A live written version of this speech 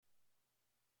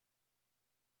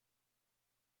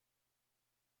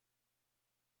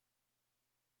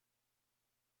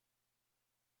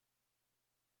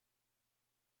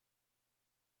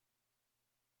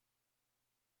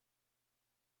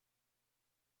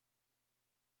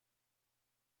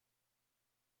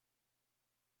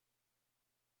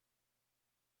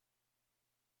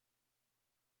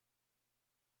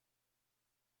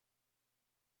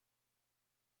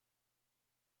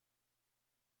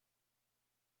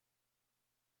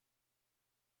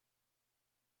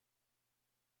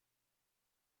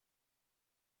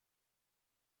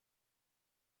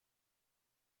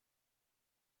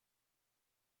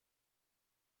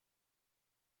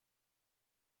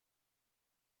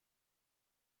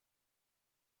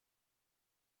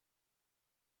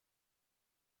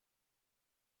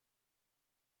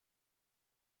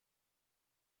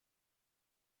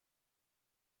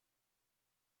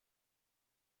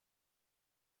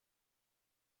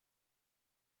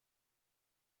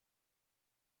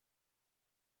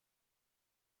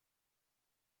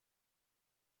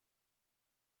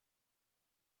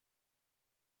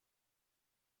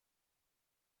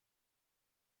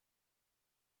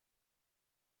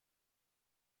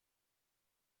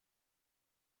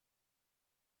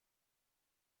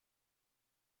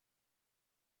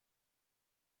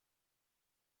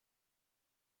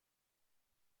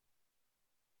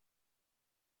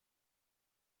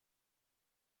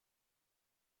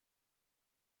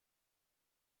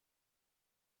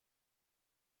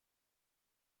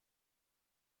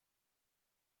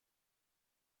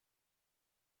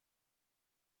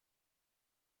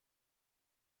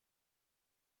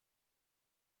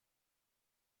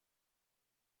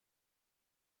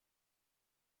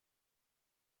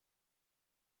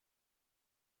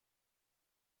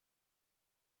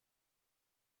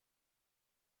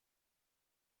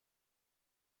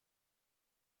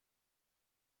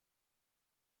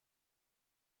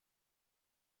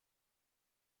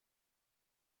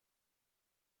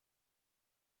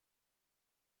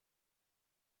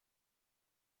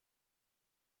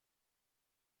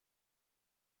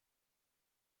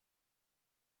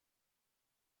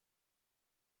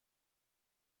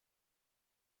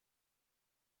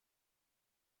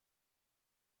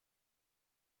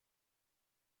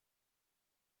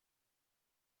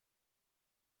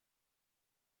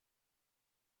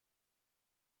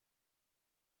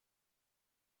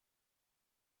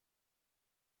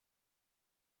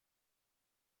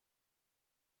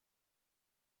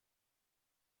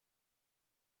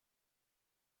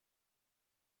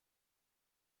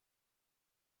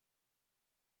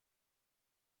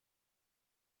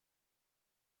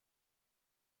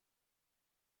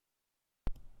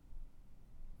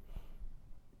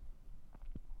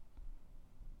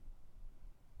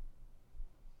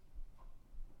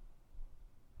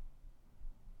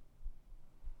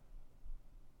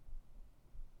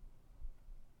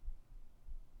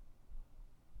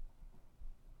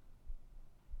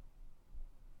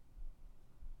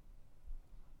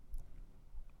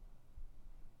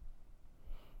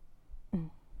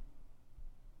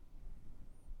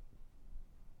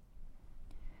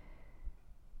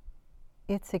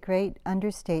It's a great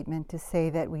understatement to say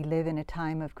that we live in a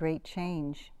time of great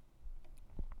change.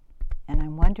 And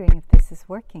I'm wondering if this is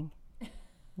working.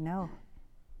 No.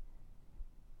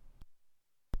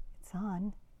 It's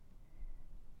on.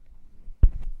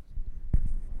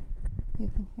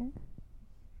 You can hear?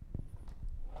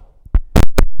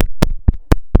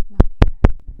 Not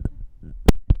here.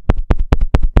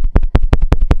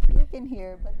 You can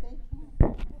hear, but they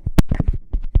can't.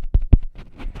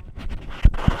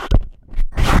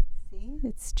 See,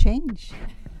 it's changed.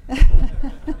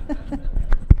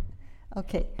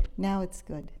 Okay, now it's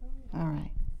good. All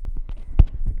right.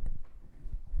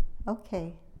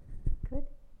 Okay, good.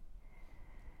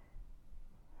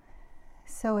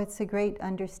 So it's a great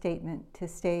understatement to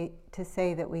say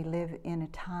that we live in a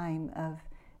time of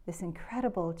this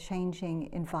incredible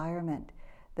changing environment.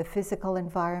 The physical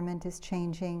environment is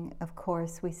changing. Of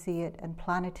course, we see it on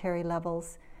planetary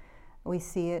levels. We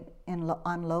see it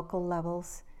on local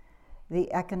levels.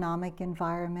 The economic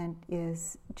environment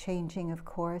is changing, of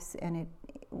course, and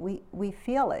we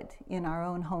feel it in our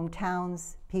own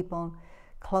hometowns, people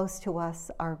close to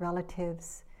us, our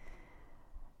relatives.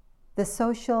 The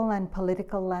social and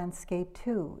political landscape,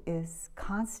 too, is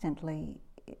constantly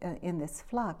in this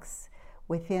flux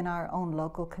within our own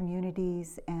local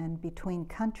communities and between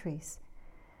countries.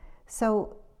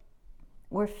 So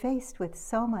we're faced with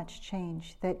so much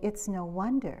change that it's no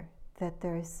wonder that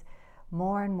there's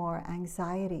more and more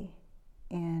anxiety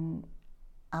in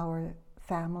our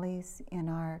families, in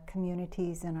our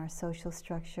communities, in our social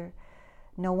structure.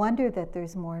 No wonder that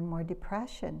there's more and more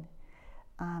depression.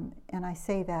 And I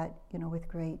say that, with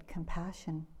great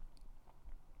compassion.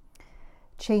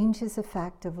 Change is a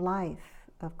fact of life.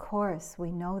 Of course,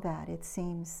 we know that. It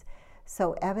seems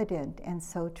so evident and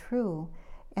so true.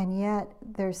 And yet,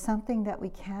 there's something that we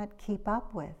can't keep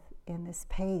up with in this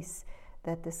pace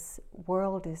that this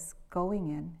world is going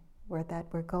in, that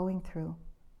we're going through.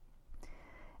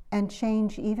 And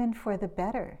change, even for the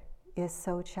better, is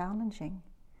so challenging.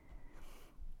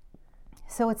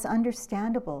 So it's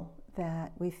understandable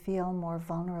that we feel more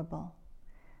vulnerable.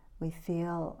 We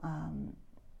feel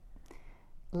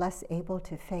less able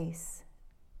to face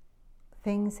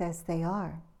things as they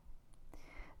are.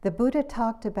 The Buddha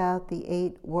talked about the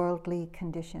 8 worldly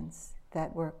conditions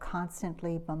that we're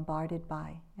constantly bombarded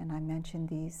by, and I mentioned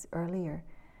these earlier.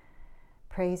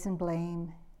 Praise and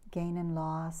blame, gain and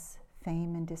loss,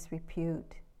 fame and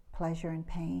disrepute, pleasure and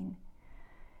pain.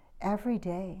 Every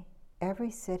day,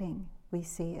 every sitting, we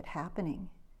see it happening.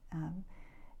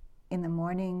 In the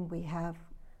morning we have,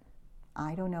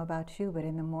 I don't know about you, but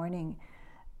in the morning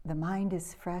the mind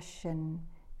is fresh and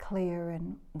clear,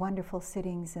 and wonderful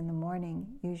sittings in the morning,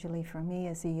 usually for me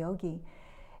as a yogi.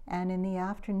 And in the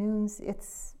afternoons,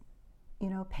 it's,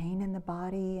 pain in the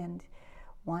body and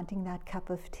wanting that cup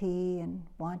of tea and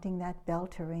wanting that bell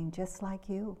to ring, just like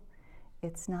you.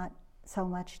 It's not so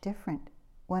much different.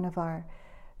 One of our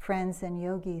friends and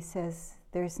yogis says,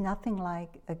 there's nothing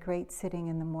like a great sitting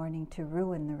in the morning to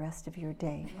ruin the rest of your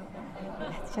day.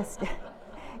 It's just,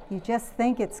 you just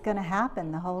think it's going to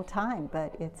happen the whole time,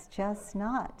 but it's just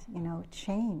not,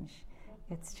 change.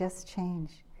 It's just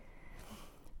change.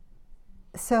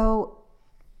 So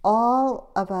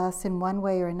all of us, in one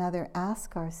way or another,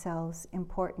 ask ourselves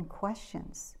important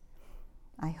questions,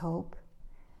 I hope.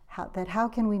 How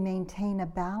can we maintain a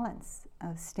balance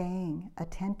of staying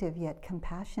attentive yet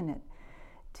compassionate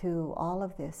to all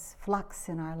of this flux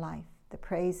in our life, the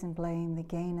praise and blame, the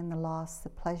gain and the loss, the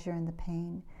pleasure and the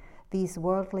pain, these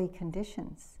worldly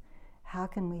conditions? How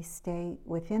can we stay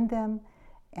within them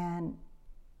and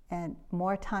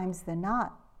more times than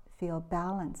not feel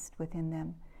balanced within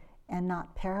them and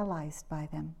not paralyzed by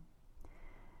them?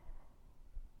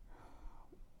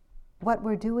 What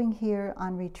we're doing here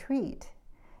on retreat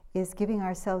is giving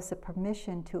ourselves the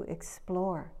permission to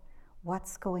explore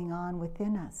what's going on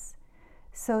within us,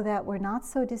 so that we're not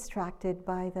so distracted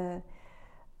by the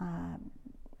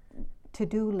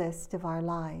to-do list of our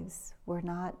lives. We're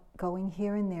not going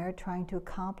here and there trying to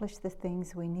accomplish the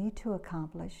things we need to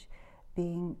accomplish,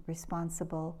 being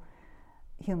responsible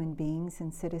human beings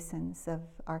and citizens of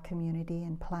our community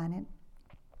and planet.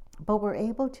 But we're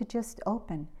able to just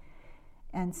open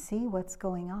and see what's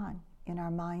going on in our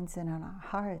minds and in our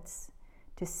hearts,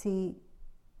 to see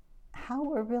how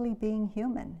we're really being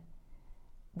human.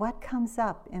 What comes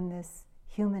up in this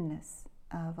humanness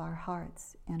of our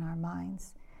hearts and our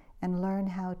minds, and learn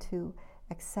how to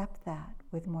accept that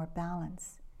with more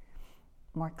balance,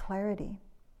 more clarity.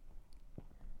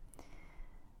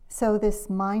 So this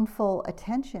mindful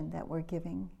attention that we're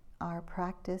giving our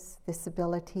practice, this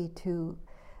ability to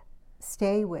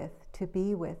stay with, to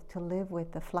be with, to live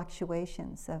with the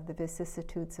fluctuations of the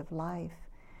vicissitudes of life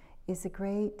is a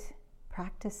great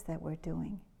practice that we're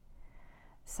doing.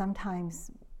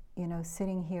 Sometimes,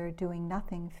 sitting here doing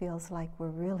nothing feels like we're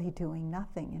really doing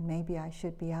nothing, and maybe I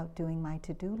should be out doing my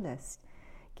to-do list,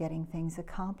 getting things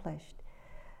accomplished.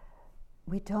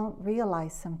 We don't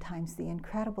realize sometimes the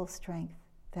incredible strength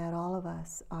that all of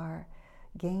us are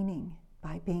gaining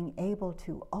by being able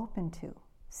to open to,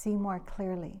 see more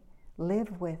clearly,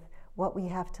 live with what we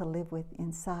have to live with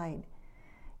inside,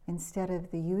 instead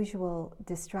of the usual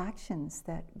distractions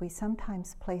that we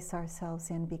sometimes place ourselves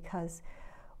in because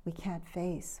we can't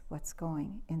face what's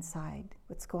going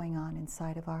on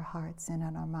inside of our hearts and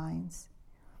in our minds.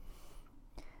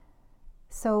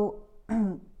 So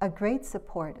a great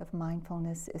support of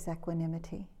mindfulness is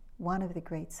equanimity. One of the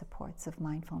great supports of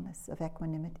mindfulness, of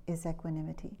equanimity, is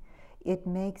equanimity. It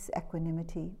makes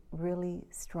equanimity really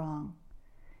strong.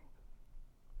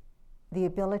 The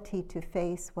ability to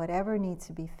face whatever needs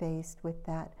to be faced with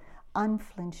that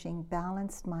unflinching,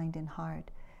 balanced mind and heart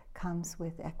comes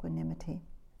with equanimity.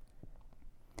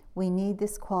 We need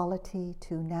this quality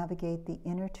to navigate the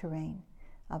inner terrain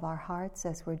of our hearts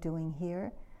as we're doing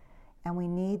here, and we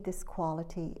need this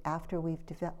quality after we've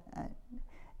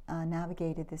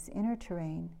navigated this inner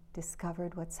terrain,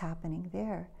 discovered what's happening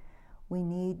there. We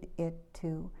need it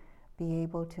to be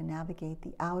able to navigate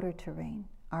the outer terrain,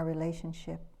 our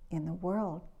relationship in the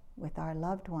world, with our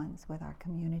loved ones, with our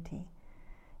community,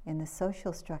 in the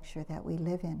social structure that we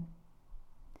live in.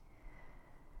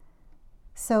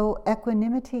 So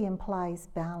equanimity implies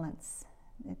balance.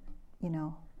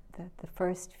 The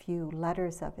first few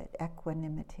letters of it,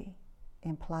 equanimity,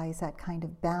 implies that kind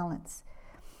of balance.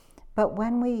 But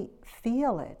when we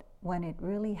feel it, when it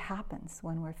really happens,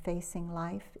 when we're facing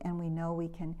life and we know we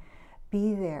can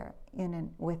be there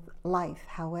with life,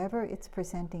 however it's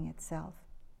presenting itself,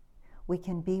 we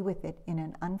can be with it in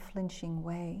an unflinching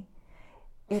way.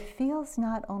 It feels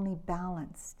not only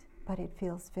balanced, but it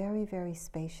feels very, very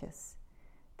spacious.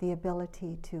 The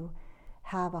ability to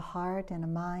have a heart and a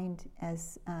mind,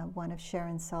 as one of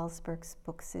Sharon Salzberg's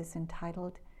books is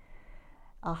entitled,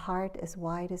 a heart as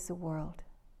wide as the world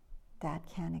that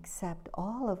can accept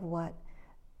all of what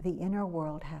the inner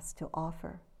world has to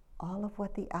offer, all of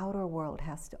what the outer world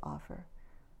has to offer,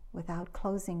 without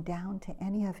closing down to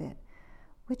any of it,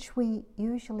 which we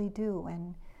usually do,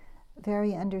 and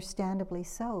very understandably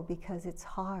so, because it's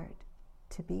hard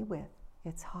to be with,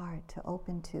 it's hard to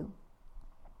open to.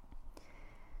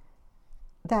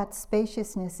 That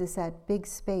spaciousness is that big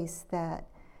space that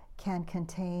can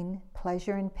contain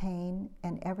pleasure and pain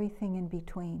and everything in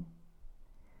between.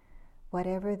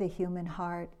 Whatever the human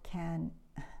heart can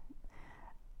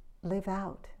live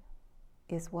out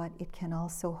is what it can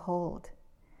also hold.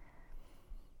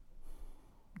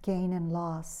 Gain and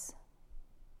loss,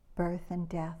 birth and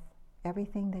death,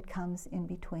 everything that comes in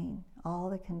between, all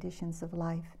the conditions of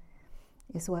life,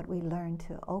 is what we learn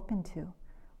to open to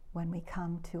when we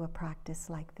come to a practice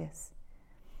like this.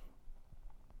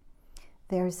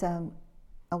 There's a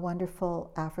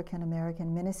wonderful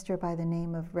African-American minister by the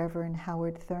name of Reverend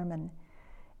Howard Thurman,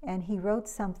 and he wrote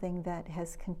something that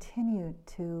has continued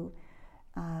to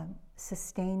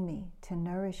sustain me, to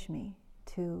nourish me,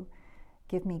 to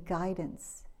give me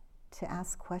guidance, to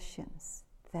ask questions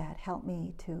that help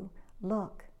me to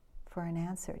look for an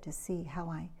answer, to see how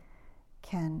I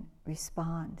can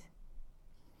respond.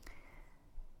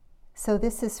 So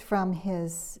this is from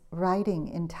his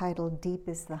writing entitled "Deep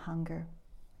is the Hunger."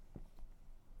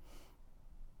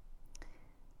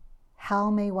 How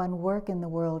may one work in the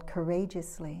world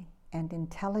courageously and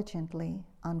intelligently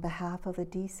on behalf of a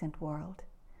decent world,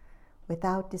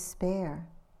 without despair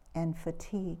and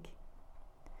fatigue?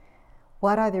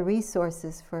 What are the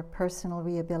resources for personal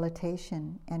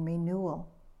rehabilitation and renewal,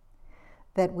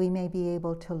 that we may be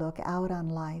able to look out on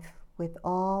life with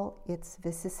all its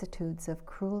vicissitudes of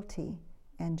cruelty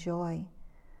and joy,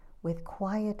 with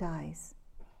quiet eyes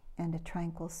and a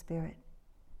tranquil spirit?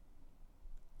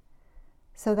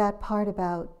 So that part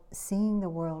about seeing the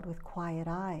world with quiet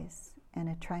eyes and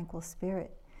a tranquil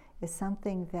spirit is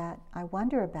something that I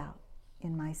wonder about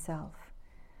in myself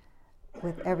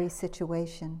with every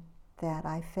situation that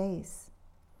I face.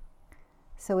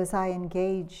 So as I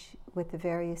engage with the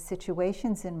various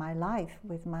situations in my life,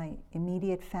 with my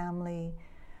immediate family,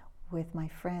 with my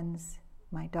friends,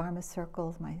 my Dharma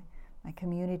circles, my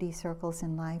community circles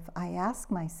in life, I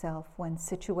ask myself, when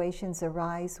situations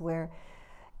arise where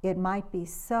it might be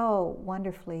so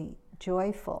wonderfully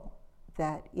joyful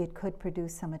that it could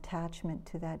produce some attachment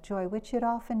to that joy, which it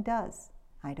often does.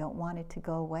 I don't want it to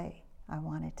go away. I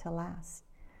want it to last.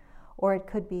 Or it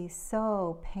could be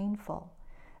so painful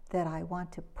that I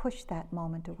want to push that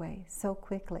moment away so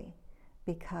quickly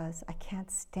because I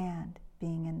can't stand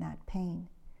being in that pain.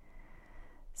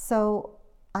 So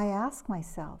I ask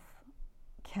myself,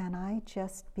 can I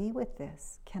just be with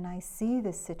this? Can I see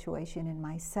this situation in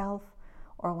myself,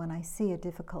 or when I see a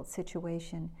difficult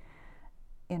situation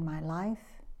in my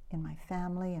life, in my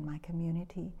family, in my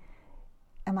community,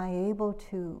 am I able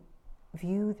to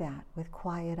view that with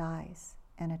quiet eyes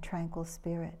and a tranquil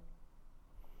spirit?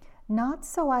 Not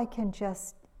so I can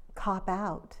just cop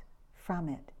out from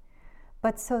it,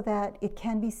 but so that it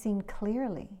can be seen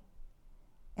clearly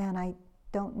and I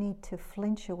don't need to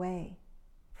flinch away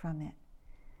from it.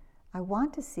 I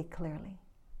want to see clearly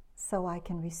so I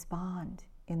can respond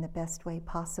in the best way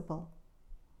possible.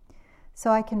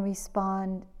 So I can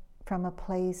respond from a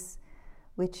place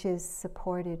which is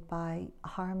supported by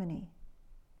harmony,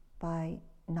 by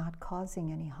not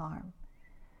causing any harm,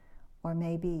 or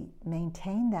maybe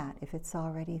maintain that if it's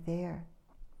already there.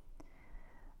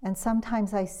 And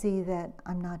sometimes I see that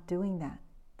I'm not doing that,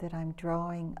 that I'm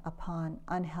drawing upon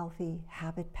unhealthy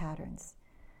habit patterns,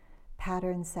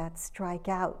 patterns that strike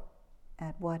out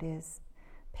at what is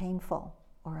painful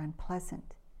or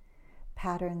unpleasant,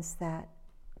 patterns that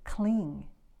cling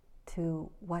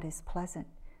to what is pleasant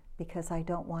because I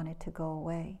don't want it to go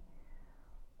away,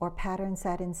 or patterns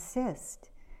that insist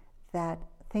that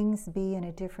things be in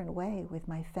a different way with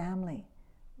my family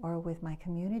or with my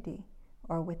community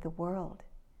or with the world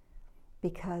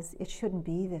because it shouldn't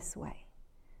be this way.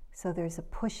 So there's a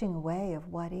pushing away of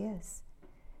what is,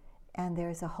 and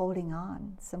there's a holding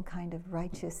on, some kind of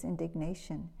righteous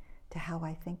indignation to how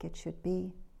I think it should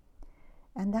be.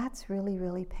 And that's really,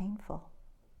 really painful.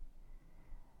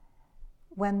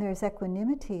 When there's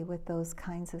equanimity with those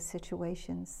kinds of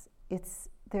situations,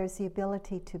 there's the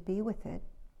ability to be with it,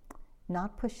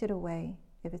 not push it away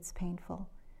if it's painful,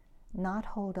 not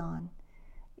hold on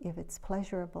if it's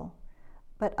pleasurable,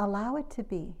 but allow it to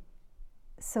be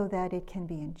so that it can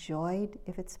be enjoyed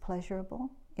if it's pleasurable,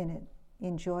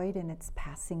 enjoyed in its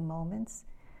passing moments,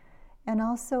 and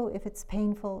also if it's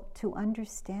painful, to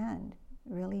understand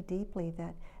really deeply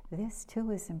that this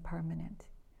too is impermanent.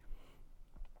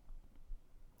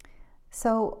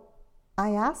 So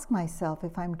I ask myself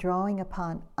if I'm drawing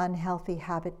upon unhealthy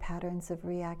habit patterns of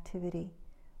reactivity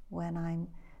when I'm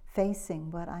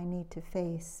facing what I need to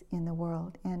face in the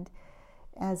world. And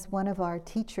as one of our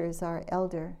teachers, our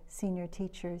elder senior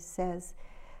teachers, says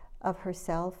of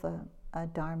herself, a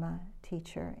Dharma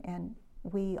teacher, and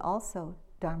we also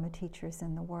Dharma teachers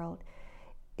in the world,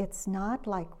 it's not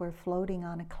like we're floating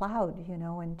on a cloud,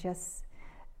 and just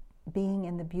being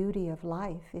in the beauty of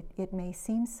life. It may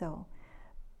seem so,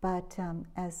 but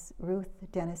as Ruth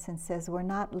Dennison says, we're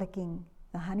not licking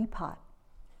the honeypot,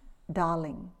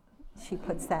 darling. She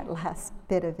puts that last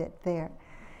bit of it there.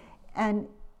 And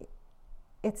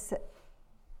it's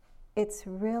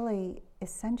really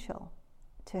essential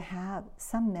to have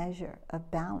some measure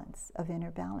of balance, of inner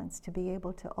balance, to be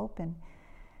able to open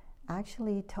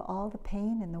actually to all the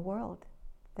pain in the world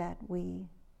that we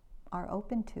are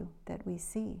open to, that we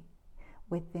see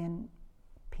within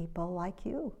people like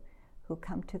you who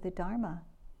come to the Dharma.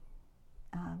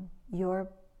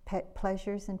 Your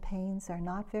pleasures and pains are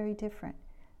not very different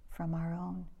from our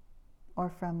own, or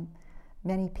from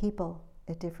many people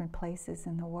at different places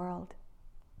in the world.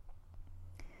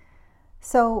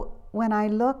 So when I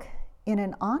look in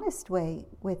an honest way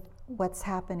with what's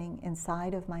happening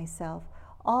inside of myself,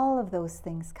 all of those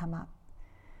things come up.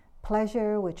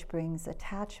 Pleasure, which brings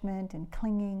attachment and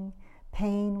clinging,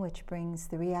 pain, which brings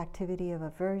the reactivity of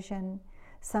aversion,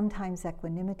 sometimes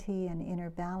equanimity and inner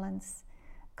balance,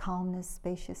 calmness,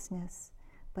 spaciousness,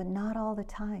 but not all the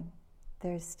time.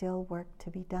 There's still work to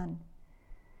be done.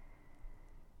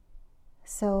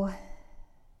 So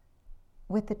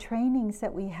with the trainings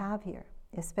that we have here,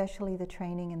 especially the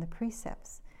training in the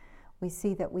precepts, we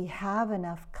see that we have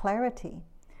enough clarity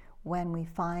when we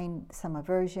find some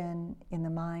aversion in the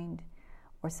mind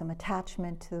or some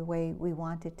attachment to the way we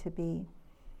want it to be.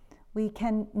 We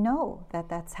can know that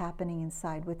that's happening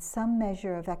inside with some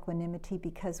measure of equanimity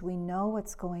because we know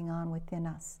what's going on within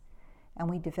us, and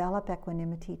we develop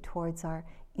equanimity towards our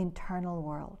internal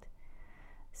world.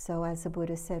 So as the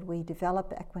Buddha said, we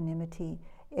develop equanimity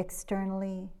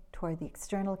externally toward the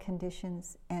external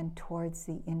conditions and towards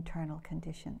the internal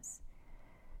conditions.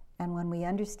 And when we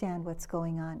understand what's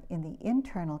going on in the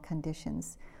internal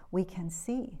conditions, we can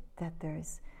see that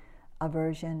there's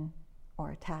aversion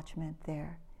or attachment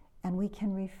there, and we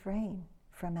can refrain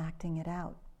from acting it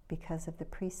out because of the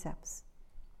precepts.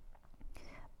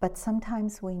 But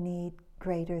sometimes we need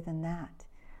greater than that.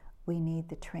 we need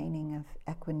the training of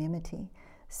equanimity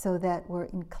so that we're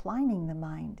inclining the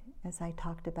mind, as I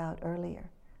talked about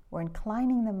earlier. We're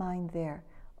inclining the mind there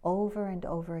over and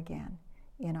over again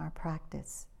in our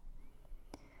practice.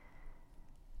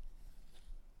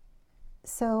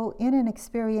 So in an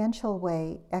experiential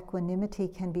way, equanimity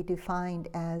can be defined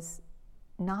as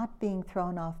not being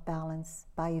thrown off balance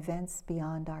by events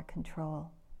beyond our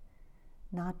control.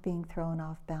 Not being thrown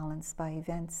off balance by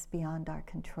events beyond our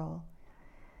control.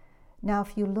 Now,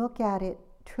 if you look at it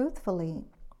truthfully,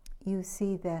 you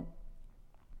see that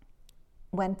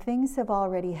when things have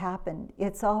already happened,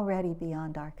 it's already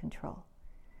beyond our control.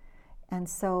 And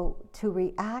so to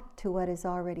react to what has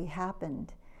already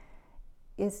happened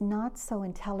is not so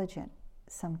intelligent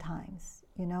sometimes.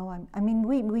 You know,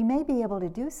 we may be able to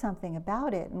do something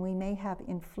about it, and we may have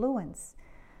influence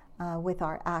with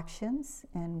our actions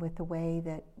and with the way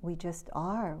that we just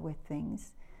are with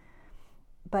things.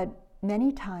 But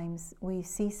many times we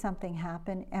see something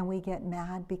happen and we get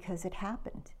mad because it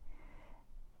happened.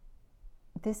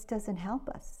 This doesn't help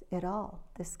us at all,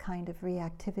 this kind of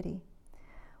reactivity.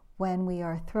 When we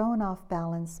are thrown off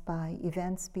balance by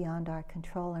events beyond our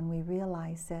control and we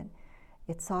realize that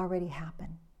it's already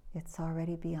happened, it's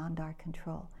already beyond our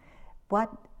control.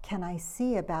 What can I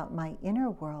see about my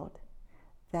inner world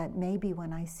that maybe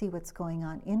when I see what's going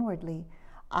on inwardly,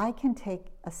 I can take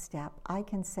a step, I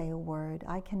can say a word,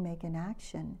 I can make an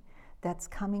action that's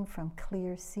coming from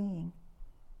clear seeing,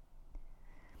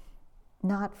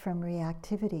 not from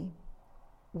reactivity.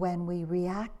 When we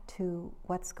react to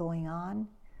what's going on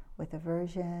with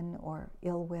aversion or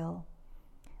ill will,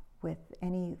 with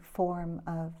any form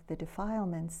of the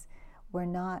defilements, we're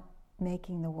not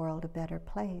making the world a better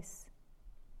place.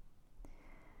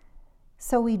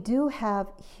 So we do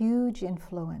have huge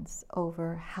influence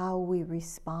over how we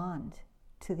respond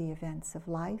to the events of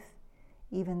life,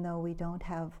 even though we don't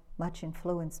have much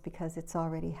influence because it's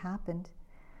already happened.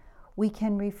 We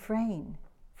can refrain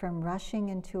from rushing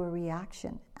into a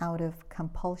reaction out of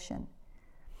compulsion.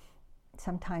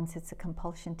 Sometimes it's a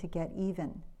compulsion to get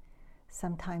even.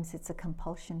 Sometimes it's a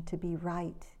compulsion to be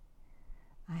right.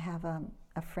 I have a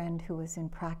friend who was in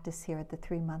practice here at the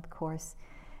 3-month course,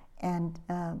 and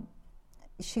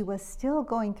she was still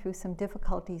going through some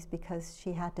difficulties because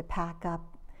she had to pack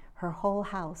up her whole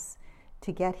house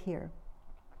to get here.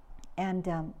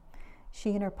 And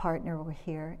she and her partner were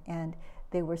here, and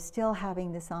they were still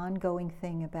having this ongoing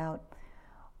thing about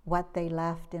what they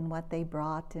left and what they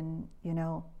brought, and you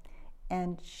know.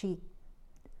 And she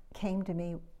came to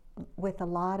me with a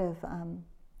lot of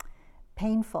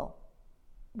painful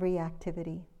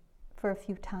reactivity for a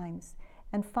few times.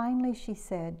 And finally she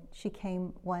said, she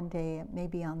came one day,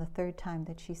 maybe on the 3rd time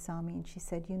that she saw me, and she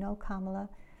said, you know, Kamala,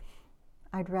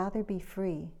 I'd rather be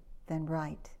free than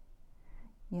right.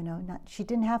 You know, she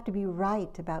didn't have to be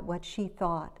right about what she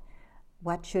thought,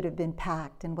 what should have been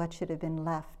packed and what should have been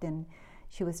left. And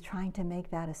she was trying to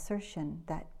make that assertion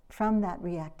that from that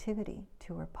reactivity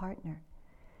to her partner.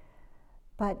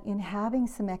 But in having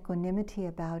some equanimity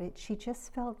about it, she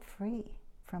just felt free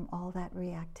from all that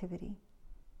reactivity.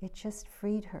 It just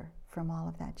freed her from all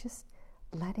of that, just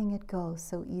letting it go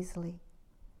so easily.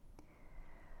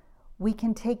 We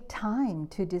can take time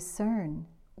to discern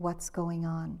what's going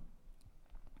on.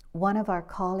 One of our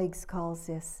colleagues calls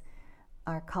this,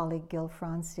 our colleague Gil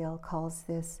Fronsdale calls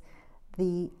this,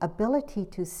 the ability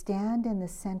to stand in the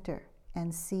center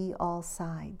and see all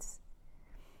sides.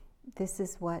 This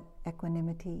is what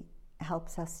equanimity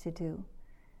helps us to do,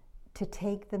 to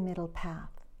take the middle path.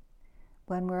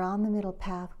 When we're on the middle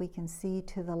path, we can see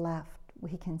to the left,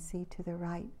 we can see to the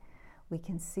right, we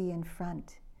can see in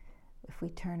front. If we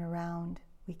turn around,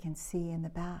 we can see in the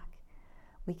back.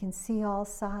 We can see all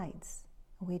sides.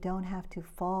 We don't have to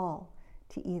fall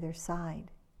to either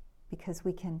side because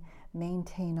we can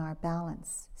maintain our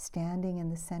balance, standing in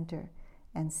the center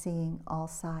and seeing all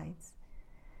sides.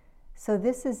 So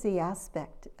this is the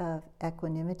aspect of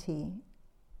equanimity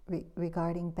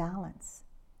regarding balance,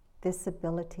 this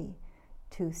ability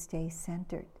to stay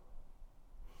centered.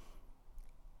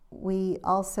 We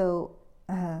also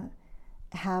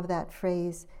have that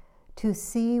phrase, to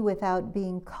see without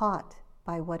being caught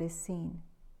by what is seen.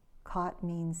 Caught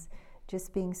means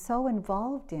just being so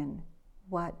involved in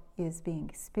what is being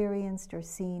experienced or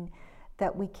seen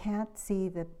that we can't see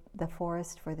the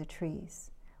forest for the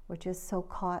trees. We're just so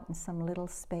caught in some little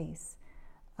space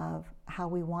of how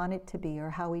we want it to be or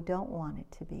how we don't want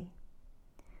it to be.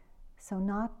 So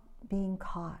not being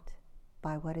caught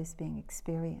by what is being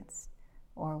experienced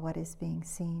or what is being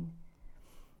seen.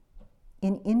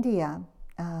 In India,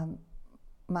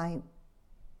 my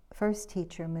first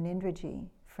teacher, Munindraji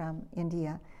from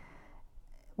India,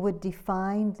 would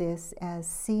define this as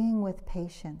seeing with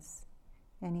patience.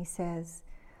 And he says,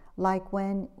 like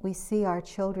when we see our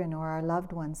children or our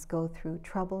loved ones go through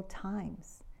troubled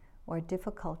times or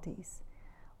difficulties,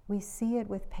 we see it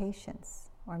with patience.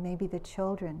 Or maybe the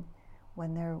children,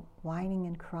 when they're whining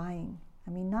and crying.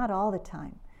 I mean, not all the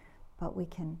time, but we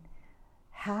can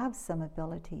have some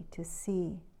ability to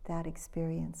see that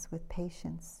experience with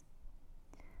patience.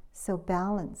 So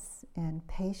balance and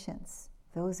patience,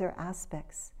 those are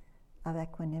aspects of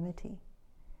equanimity.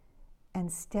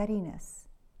 And steadiness,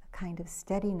 a kind of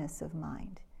steadiness of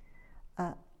mind,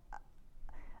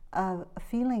 a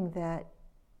feeling that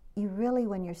you really,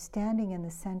 when you're standing in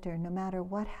the center, no matter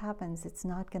what happens, it's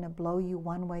not going to blow you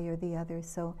one way or the other.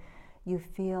 So you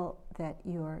feel that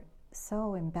you're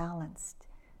so imbalanced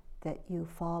that you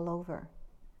fall over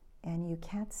and you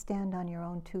can't stand on your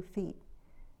own 2 feet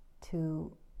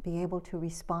to be able to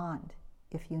respond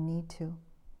if you need to.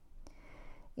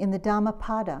 In the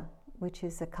Dhammapada, which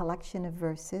is a collection of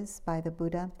verses by the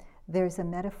Buddha, there's a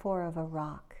metaphor of a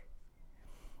rock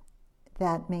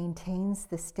that maintains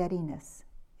the steadiness.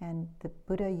 And the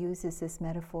Buddha uses this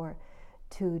metaphor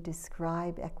to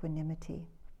describe equanimity.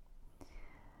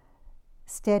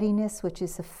 Steadiness, which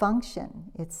is a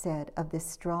function, it said, of this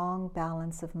strong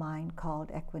balance of mind called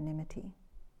equanimity.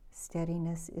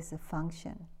 Steadiness is a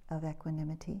function of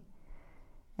equanimity.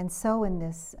 And so in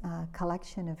this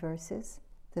collection of verses,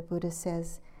 the Buddha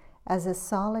says, as a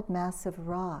solid mass of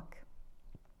rock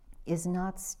is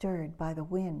not stirred by the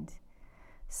wind,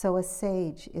 so a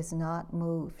sage is not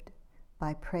moved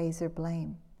by praise or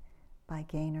blame, by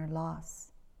gain or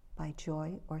loss, by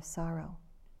joy or sorrow.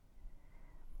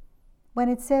 When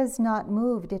it says not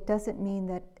moved, it doesn't mean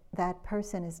that that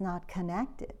person is not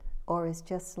connected or is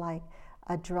just like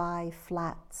a dry,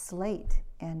 flat slate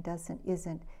and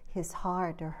isn't his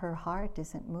heart or her heart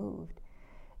isn't moved.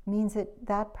 It means that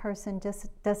that person just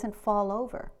doesn't fall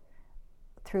over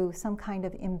through some kind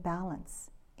of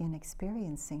imbalance in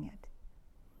experiencing it.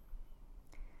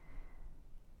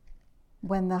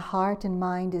 When the heart and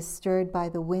mind is stirred by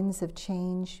the winds of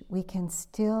change, we can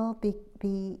still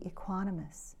be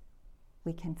equanimous.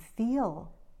 We can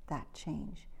feel that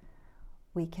change.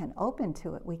 We can open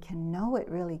to it. We can know it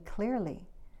really clearly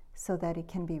so that it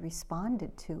can be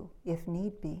responded to if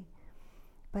need be.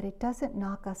 But it doesn't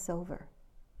knock us over,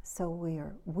 so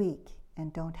we're weak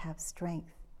and don't have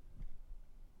strength.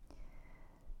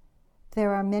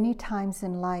 There are many times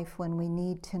in life when we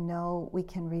need to know we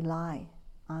can rely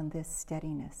on this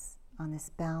steadiness, on this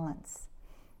balance.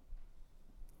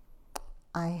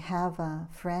 I have a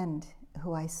friend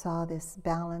who I saw this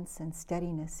balance and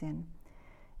steadiness in,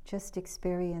 just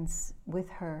experience with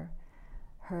her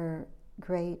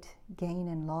great gain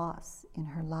and loss in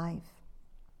her life.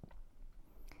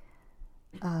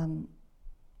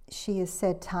 She has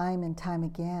said time and time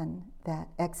again that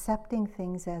accepting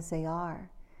things as they are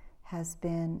has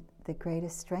been the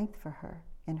greatest strength for her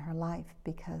in her life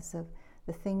because of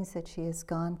the things that she has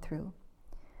gone through.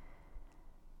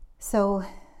 So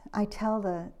I tell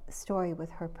the story with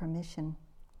her permission.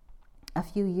 A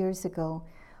few years ago,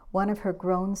 one of her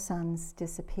grown sons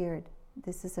disappeared.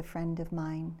 This is a friend of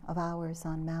mine, of ours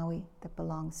on Maui, that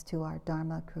belongs to our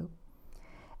Dharma group.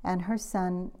 And her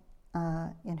son,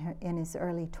 in his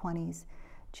early 20s,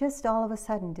 just all of a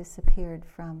sudden disappeared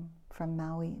from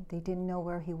Maui. They didn't know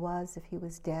where he was, if he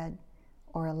was dead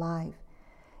or alive.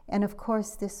 And of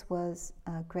course, this was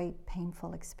a great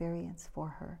painful experience for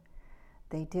her.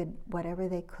 They did whatever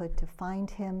they could to find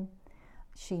him.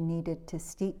 She needed to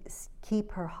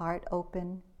keep her heart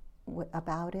open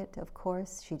about it, of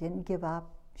course. She didn't give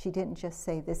up. She didn't just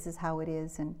say, this is how it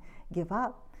is, and give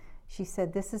up. She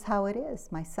said, this is how it is.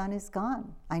 My son is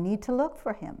gone. I need to look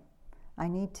for him. I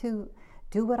need to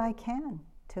do what I can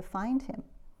to find him.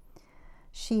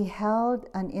 She held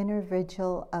an inner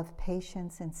vigil of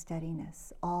patience and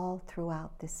steadiness all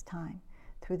throughout this time,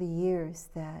 through the years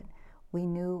that we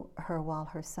knew her while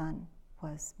her son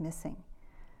was missing.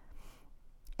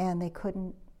 And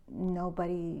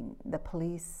nobody, the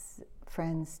police,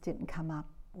 friends didn't come up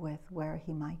with where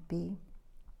he might be.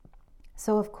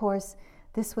 So of course,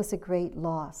 this was a great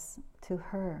loss to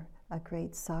her, a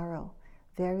great sorrow,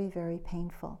 very, very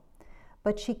painful.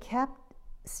 But she kept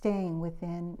staying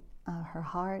within her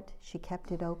heart. She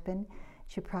kept it open.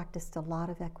 She practiced a lot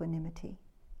of equanimity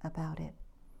about it.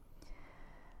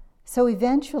 So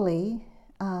eventually,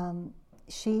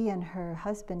 she and her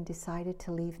husband decided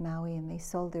to leave Maui, and they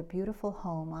sold their beautiful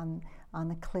home on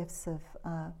the cliffs of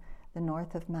the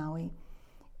north of Maui.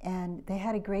 And they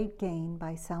had a great gain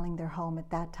by selling their home at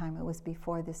that time. It was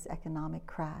before this economic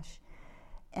crash.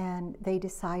 And they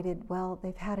decided, well,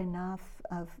 they've had enough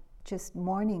of just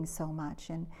mourning so much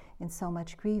and in so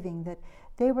much grieving that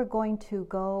they were going to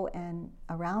go and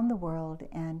around the world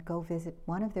and go visit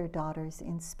one of their daughters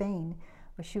in Spain,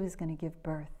 where she was going to give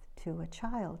birth to a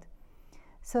child.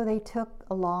 So they took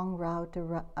a long route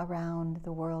around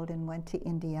the world and went to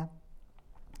India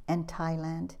and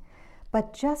Thailand.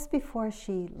 But just before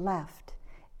she left,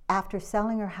 after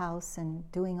selling her house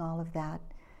and doing all of that,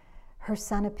 her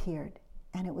son appeared,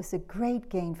 and it was a great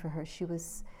gain for her. She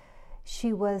was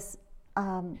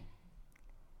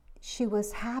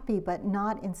happy, but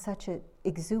not in such an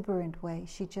exuberant way.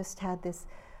 She just had this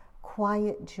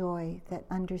quiet joy that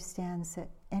understands that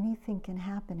anything can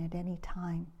happen at any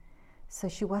time. So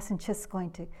she wasn't just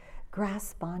going to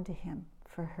grasp onto him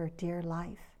for her dear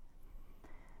life.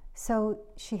 So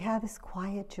she had this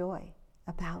quiet joy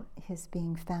about his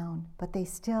being found, but they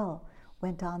still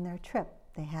went on their trip.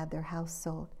 They had their house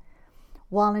sold.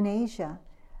 While in Asia,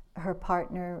 her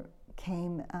partner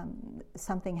came,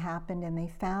 something happened, and they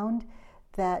found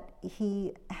that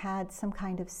he had some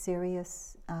kind of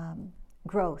serious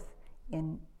growth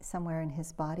somewhere in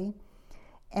his body,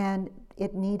 and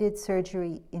it needed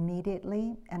surgery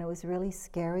immediately, and it was really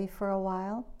scary for a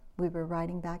while. We were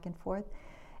riding back and forth,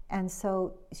 and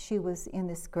so she was in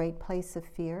this great place of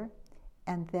fear,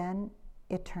 and then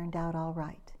it turned out all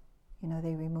right. You know,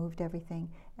 they removed everything,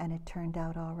 and it turned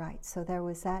out all right. So there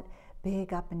was that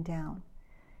big up and down.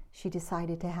 She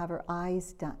decided to have her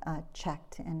eyes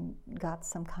checked and got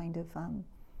some kind of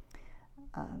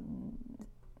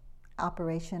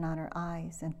operation on her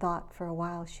eyes, and thought for a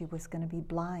while she was going to be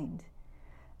blind.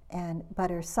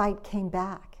 But her sight came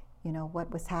back. You know,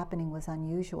 what was happening was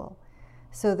unusual.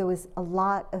 So there was a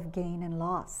lot of gain and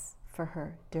loss for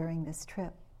her during this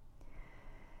trip.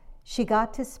 She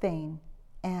got to Spain,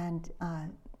 and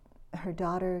her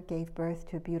daughter gave birth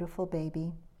to a beautiful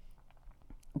baby,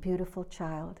 a beautiful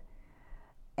child.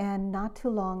 And not too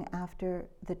long after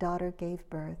the daughter gave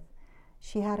birth,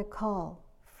 she had a call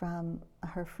from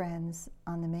her friends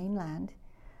on the mainland,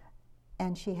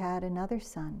 and she had another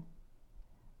son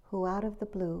who, out of the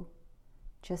blue,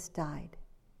 just died.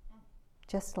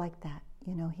 Just like that.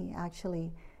 You know,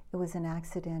 it was an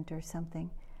accident or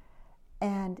something.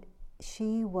 And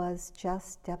she was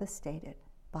just devastated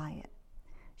by it.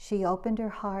 She opened her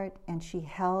heart and she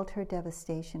held her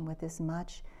devastation with as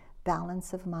much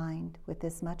balance of mind, with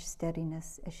as much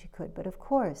steadiness as she could. But of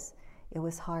course, it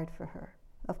was hard for her.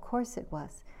 Of course it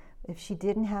was. If she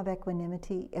didn't have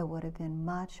equanimity, it would have been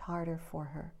much harder for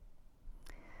her.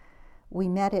 We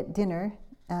met at dinner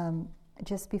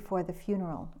just before the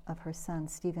funeral of her son.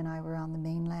 Steve and I were on the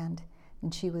mainland,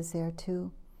 and she was there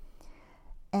too.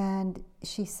 And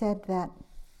she said that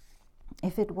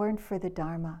if it weren't for the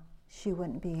Dharma, she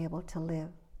wouldn't be able to live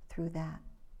through that.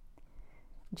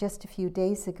 Just a few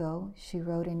days ago, she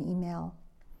wrote an email,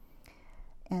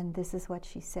 and this is what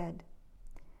she said.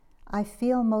 I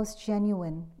feel most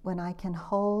genuine when I can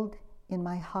hold in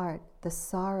my heart the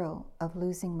sorrow of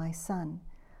losing my son,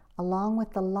 along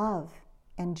with the love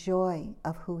and joy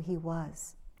of who he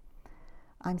was.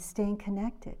 I'm staying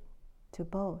connected to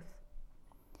both.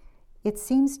 It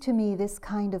seems to me this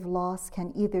kind of loss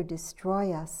can either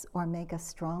destroy us or make us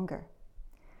stronger.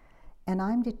 And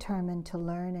I'm determined to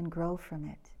learn and grow from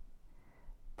it.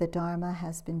 The Dharma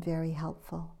has been very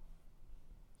helpful.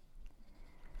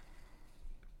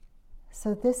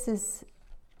 So this is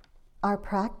our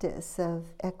practice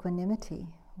of equanimity.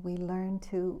 We learn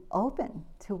to open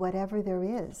to whatever there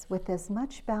is with as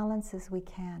much balance as we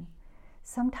can.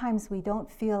 Sometimes we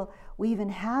don't feel we even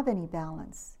have any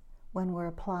balance when we're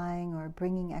applying or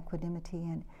bringing equanimity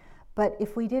in. But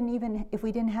if we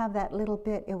didn't have that little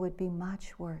bit, it would be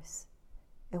much worse.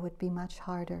 It would be much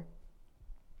harder.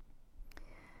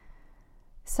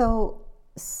 So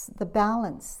the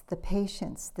balance, the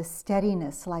patience, the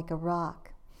steadiness like a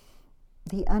rock,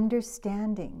 the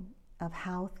understanding of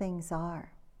how things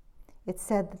are. It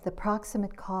said that the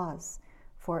proximate cause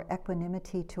for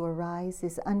equanimity to arise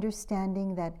is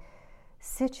understanding that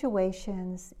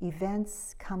situations,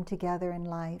 events come together in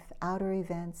life, outer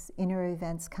events, inner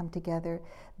events come together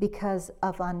because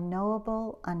of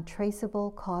unknowable,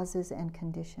 untraceable causes and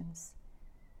conditions.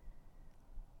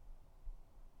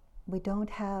 We don't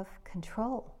have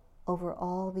control over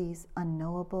all these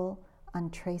unknowable,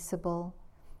 untraceable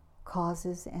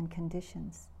causes and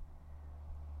conditions.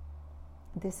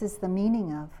 This is the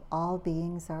meaning of all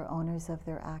beings are owners of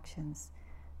their actions.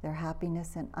 Their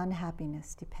happiness and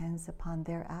unhappiness depends upon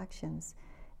their actions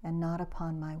and not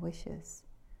upon my wishes.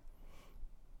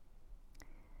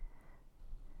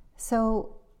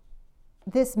 So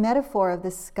this metaphor of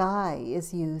the sky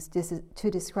is used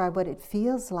to describe what it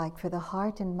feels like for the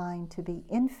heart and mind to be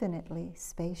infinitely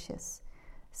spacious,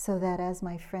 so that, as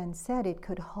my friend said, it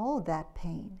could hold that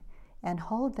pain and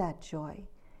hold that joy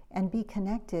and be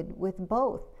connected with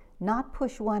both, not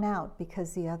push one out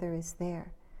because the other is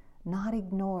there, not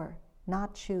ignore,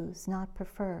 not choose, not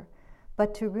prefer,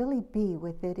 but to really be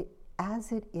with it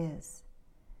as it is.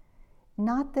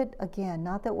 Not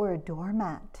that we're a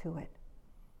doormat to it,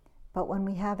 but when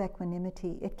we have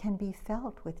equanimity, it can be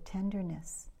felt with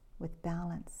tenderness, with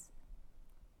balance.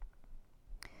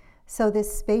 So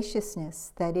this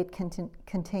spaciousness, that it can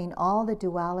contain all the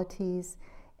dualities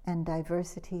and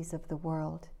diversities of the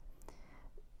world,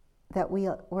 that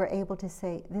we're able to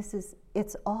say,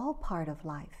 it's all part of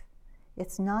life.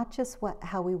 It's not just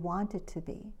how we want it to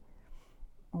be.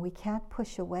 We can't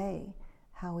push away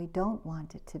how we don't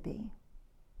want it to be.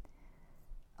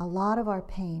 A lot of our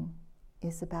pain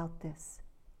is about this,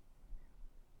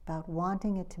 about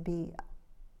wanting it to be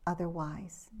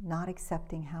otherwise, not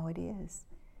accepting how it is.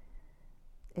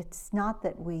 It's not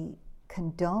that we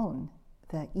condone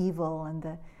the evil and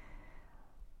the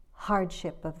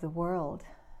hardship of the world,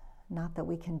 not that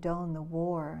we condone the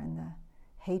war and the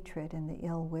hatred and the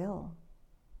ill will,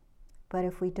 but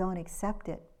if we don't accept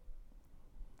it,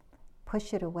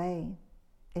 push it away,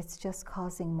 it's just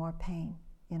causing more pain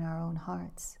in our own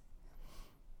hearts.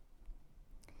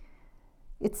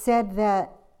 It's said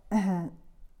that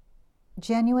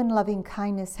genuine loving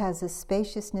kindness has a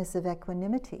spaciousness of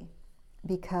equanimity,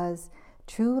 because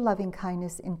true loving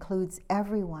kindness includes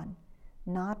everyone,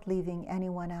 not leaving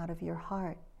anyone out of your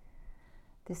heart.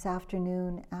 This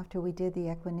afternoon, after we did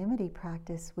the equanimity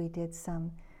practice, we did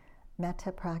some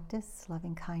metta practice,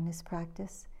 loving kindness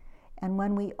practice. And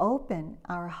when we open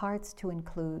our hearts to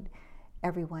include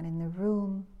everyone in the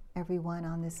room, everyone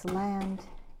on this land,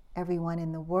 everyone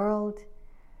in the world,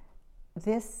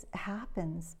 this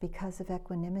happens because of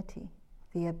equanimity,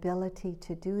 the ability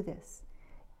to do this.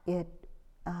 It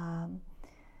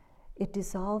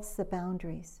dissolves the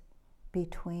boundaries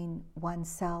between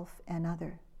oneself and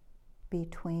other,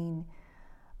 between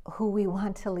who we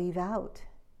want to leave out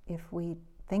if we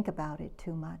think about it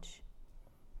too much.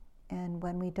 And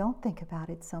when we don't think about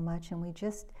it so much and we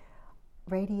just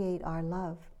radiate our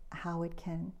love, how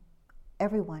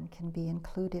everyone can be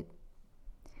included.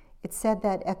 It's said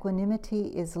that equanimity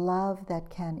is love that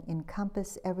can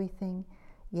encompass everything,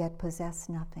 yet possess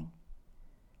nothing.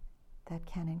 That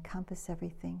can encompass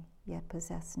everything, yet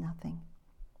possess nothing.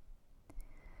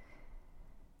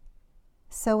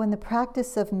 So in the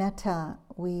practice of metta,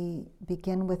 we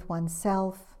begin with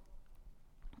oneself,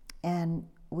 and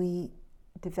we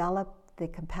develop the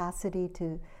capacity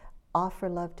to offer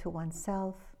love to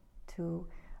oneself, to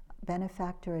a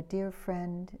benefactor, a dear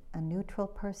friend, a neutral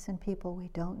person, people we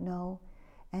don't know,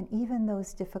 and even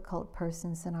those difficult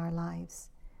persons in our lives.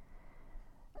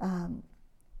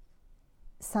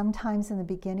 Sometimes in the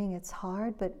beginning it's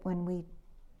hard, but when we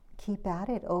keep at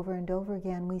it over and over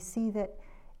again, we see that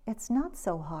it's not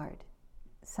so hard.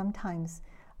 Sometimes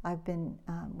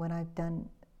when I've done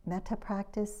metta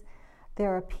practice,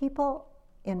 there are people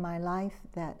in my life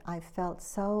that I've felt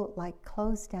so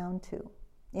closed down to.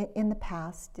 In the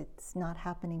past, it's not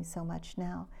happening so much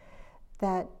now,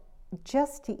 that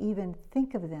just to even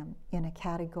think of them in a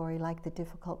category like the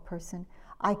difficult person,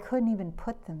 I couldn't even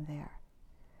put them there.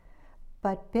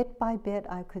 But bit by bit,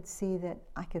 I could see that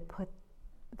I could put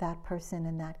that person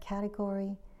in that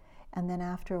category, and then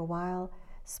after a while,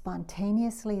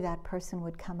 spontaneously that person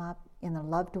would come up in the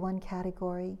loved one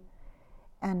category,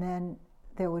 and then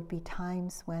there would be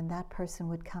times when that person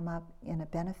would come up in a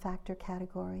benefactor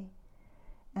category,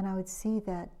 and I would see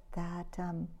that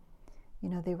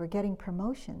they were getting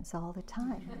promotions all the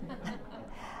time.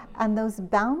 And those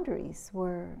boundaries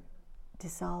were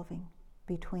dissolving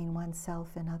between oneself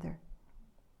and other.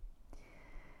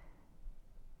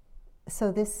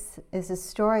 So this is a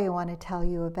story I want to tell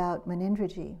you about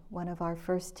Munindraji, one of our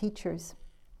first teachers,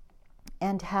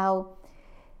 and how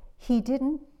he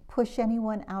didn't push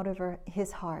anyone out of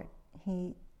his heart.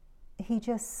 He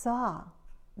just saw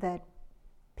that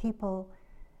people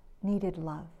needed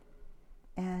love,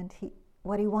 and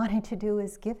what he wanted to do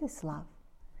is give his love.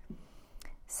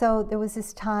 So there was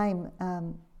this time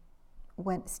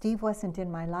when Steve wasn't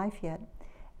in my life yet,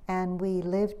 and we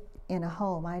lived in a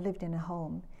home. I lived in a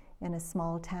home in a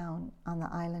small town on the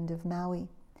island of Maui.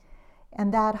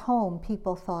 And that home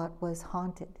people thought was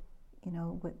haunted.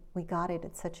 We got it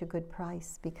at such a good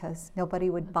price because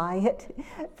nobody would buy it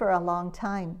for a long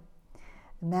time.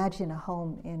 Imagine a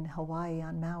home in Hawaii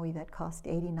on Maui that cost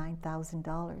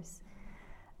 $89,000.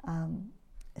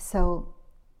 So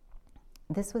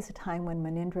this was a time when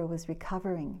Munindra was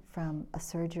recovering from a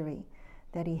surgery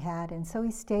that he had, and so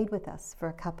he stayed with us for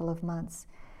a couple of months,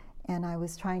 and I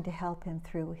was trying to help him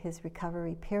through his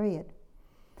recovery period.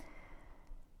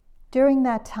 During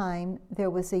that time, there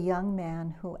was a young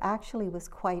man who actually was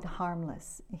quite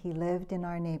harmless. He lived in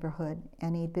our neighborhood,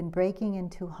 and he'd been breaking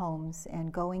into homes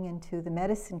and going into the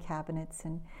medicine cabinets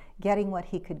and getting what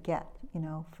he could get,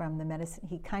 from the medicine.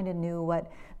 He kind of knew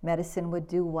what medicine would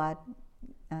do what,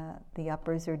 the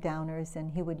uppers or downers,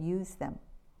 and he would use them.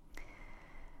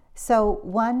 So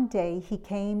one day he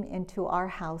came into our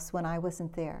house when I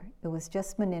wasn't there. It was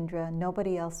just Munindra,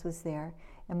 nobody else was there.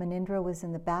 And Munindra was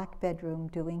in the back bedroom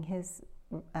doing his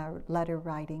letter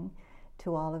writing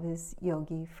to all of his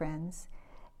yogi friends.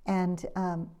 And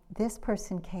this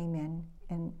person came in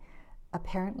and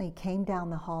apparently came down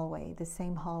the hallway, the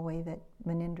same hallway that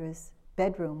Munindra's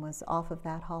bedroom was off of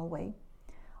that hallway.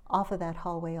 Off of that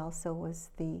hallway also was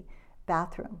the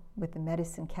bathroom with the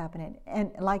medicine cabinet.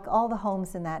 And like all the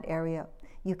homes in that area,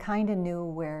 you kind of knew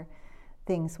where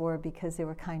things were because they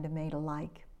were kind of made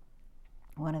alike.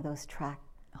 One of those tract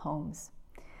homes.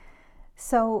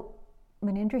 So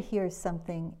Munindra hears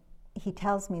something. He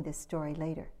tells me this story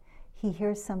later. He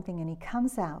hears something and he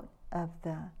comes out of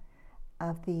the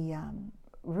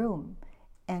room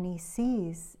and he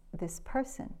sees this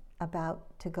person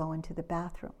about to go into the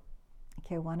bathroom.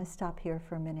 Okay, I want to stop here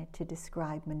for a minute to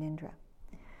describe Munindra.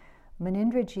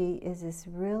 Munindraji is this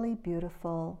really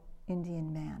beautiful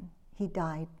Indian man. He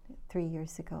died 3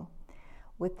 years ago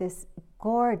with this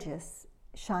gorgeous,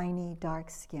 shiny, dark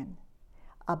skin,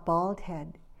 a bald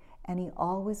head, and he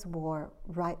always wore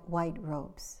white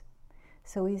robes.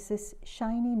 So he's this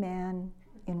shiny man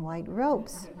in white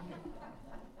robes.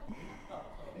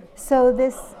 So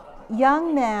this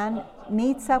young man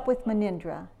meets up with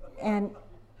Munindra, and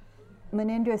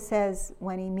Munindra says,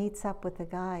 when he meets up with the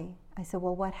guy, I said,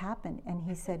 well, what happened? And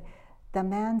he said, the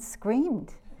man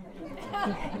screamed.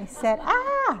 He said,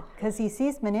 because he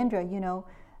sees Munindra,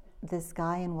 this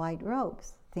guy in white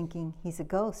robes, thinking he's a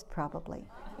ghost probably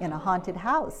in a haunted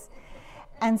house.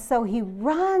 And so he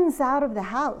runs out of the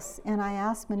house, and I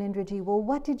asked Munindraji, well,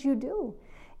 what did you do?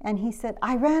 And he said,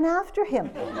 I ran after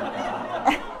him.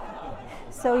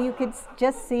 So you could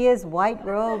just see his white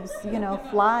robes,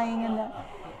 flying in the...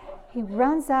 He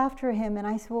runs after him, and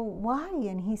I said, well, why?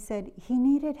 And he said, he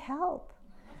needed help.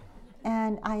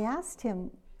 And I asked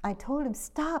him, I told him,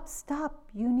 stop,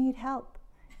 you need help.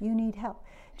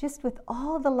 Just with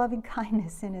all the loving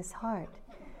kindness in his heart.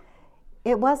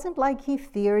 It wasn't like he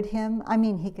feared him. I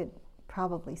mean, he could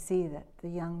probably see that the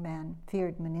young man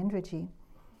feared Munindraji.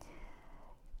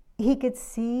 He could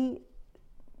see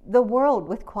the world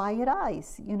with quiet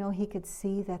eyes. He could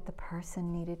see that the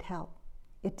person needed help.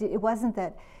 It wasn't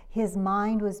that his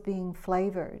mind was being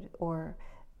flavored or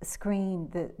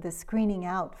screened, the screening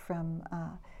out from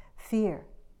fear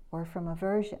or from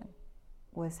aversion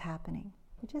was happening.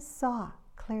 He just saw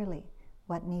clearly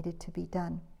what needed to be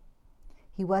done.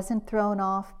 He wasn't thrown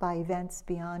off by events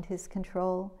beyond his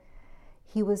control.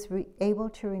 He was able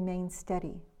to remain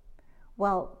steady.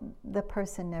 Well, the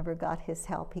person never got his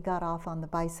help. He got off on the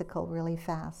bicycle really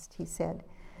fast, he said.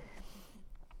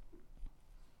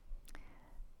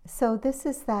 So this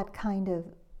is that kind of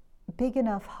big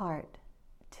enough heart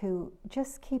to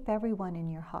just keep everyone in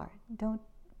your heart. Don't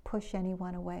push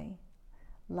anyone away.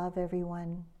 Love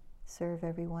everyone, serve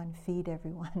everyone, feed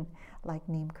everyone, like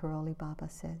Neem Karoli Baba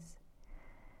says.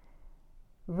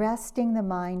 Resting the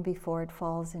mind before it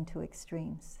falls into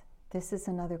extremes. This is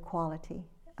another quality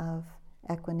of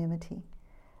equanimity.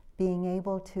 Being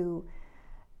able to,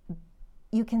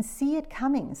 you can see it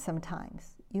coming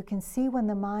sometimes. You can see when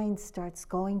the mind starts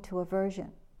going to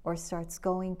aversion or starts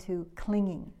going to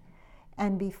clinging.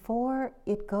 And before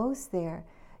it goes there,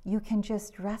 you can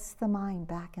just rest the mind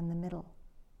back in the middle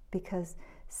because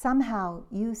somehow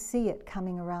you see it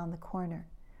coming around the corner.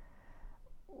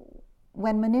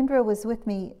 When Munindra was with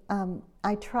me,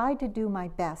 I tried to do my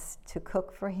best to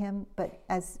cook for him, but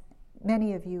as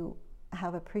many of you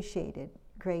have appreciated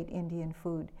great Indian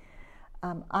food,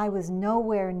 I was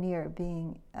nowhere near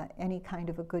being any kind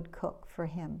of a good cook for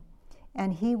him.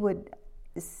 And he would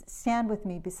stand with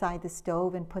me beside the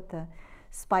stove and put the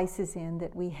spices in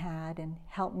that we had and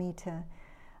help me to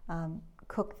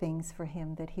cook things for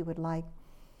him that he would like.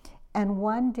 And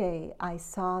one day I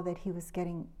saw that he was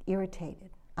getting irritated.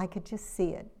 I could just see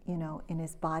it, in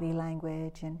his body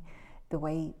language and the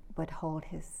way he would hold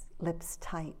his lips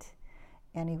tight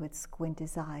and he would squint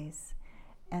his eyes.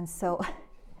 And so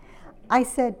I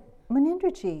said,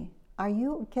 Munindraji, are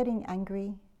you getting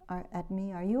angry at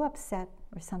me? Are you upset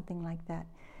or something like that?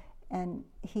 And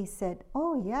he said,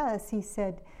 oh yes. He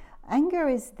said, Anger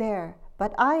is there,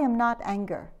 but I am not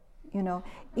anger. You know,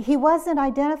 he wasn't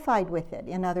identified with it,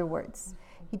 in other words.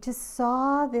 He just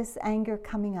saw this anger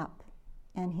coming up,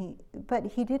 but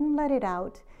he didn't let it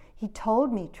out. He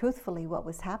told me truthfully what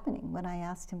was happening when I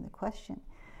asked him the question.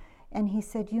 And he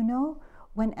said, you know,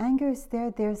 when anger is there,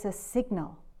 there's a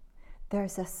signal.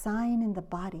 There's a sign in the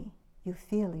body. You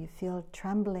feel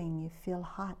trembling, you feel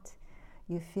hot,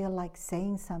 you feel like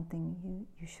saying something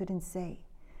you shouldn't say.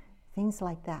 Things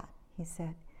like that, he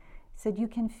said. He said, you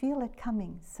can feel it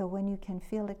coming. So when you can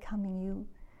feel it coming,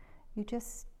 you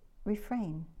just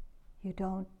refrain. You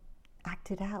don't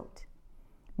act it out.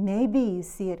 Maybe you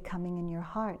see it coming in your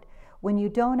heart. When you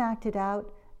don't act it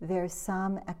out, there's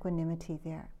some equanimity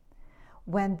there.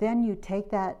 When then you take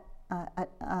that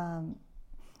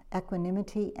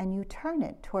equanimity and you turn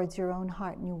it towards your own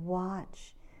heart and you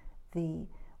watch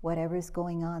whatever's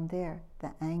going on there,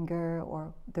 the anger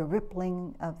or the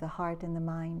rippling of the heart and the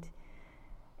mind,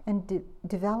 and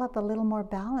develop a little more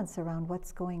balance around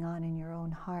what's going on in your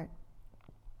own heart.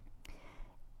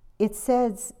 It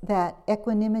says that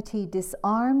equanimity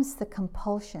disarms the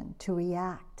compulsion to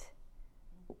react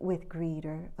with greed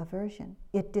or aversion.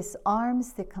 It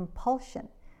disarms the compulsion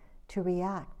to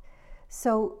react.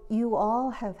 So you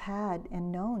all have had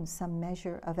and known some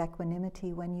measure of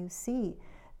equanimity when you see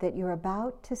that you're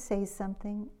about to say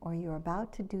something or you're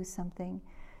about to do something,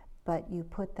 but you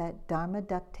put that Dharma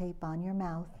duct tape on your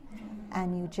mouth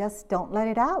and you just don't let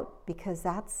it out, because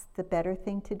that's the better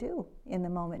thing to do in the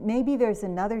moment. Maybe there's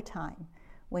another time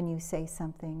when you say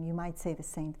something, you might say the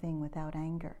same thing without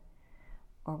anger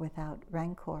or without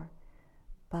rancor,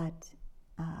 but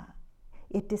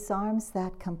it disarms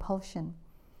that compulsion.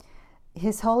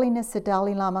 His Holiness the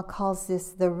Dalai Lama calls this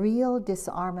the real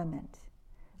disarmament,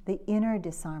 the inner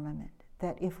disarmament,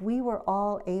 that if we were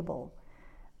all able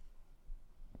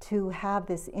to have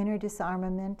this inner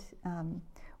disarmament,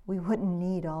 we wouldn't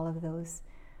need all of those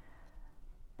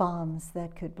bombs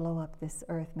that could blow up this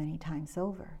earth many times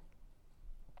over.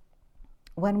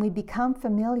 When we become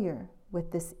familiar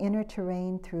with this inner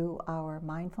terrain through our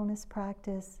mindfulness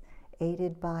practice,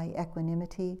 aided by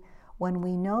equanimity, when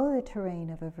we know the terrain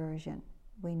of aversion,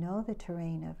 we know the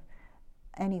terrain of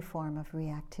any form of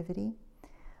reactivity,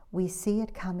 we see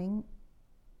it coming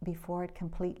before it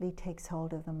completely takes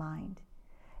hold of the mind.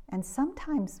 And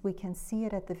sometimes we can see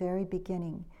it at the very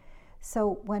beginning.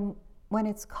 So when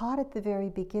it's caught at the very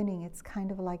beginning, it's kind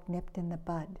of like nipped in the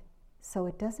bud. So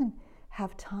it doesn't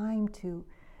have time to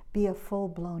be a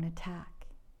full-blown attack.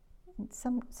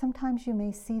 Sometimes you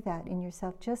may see that in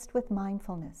yourself just with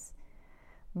mindfulness.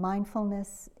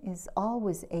 Mindfulness is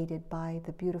always aided by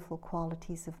the beautiful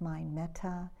qualities of mind,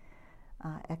 metta,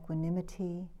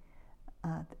 equanimity,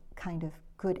 kind of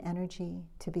good energy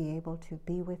to be able to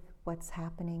be with what's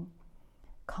happening,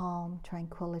 calm,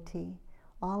 tranquility.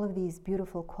 All of these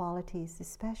beautiful qualities,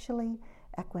 especially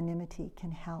equanimity,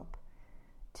 can help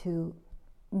to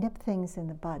nip things in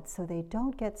the bud so they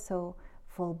don't get so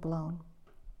full-blown.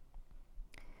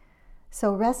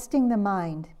 So resting the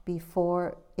mind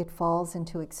before it falls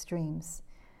into extremes,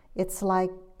 it's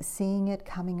like seeing it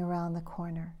coming around the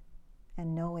corner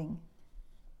and knowing.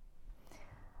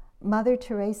 Mother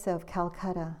Teresa of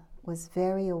Calcutta was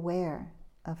very aware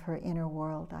of her inner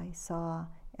world. I saw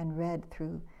and read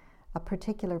through a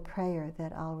particular prayer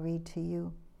that I'll read to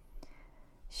you.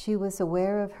 She was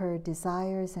aware of her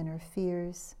desires and her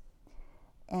fears,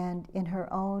 and in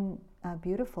her own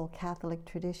beautiful Catholic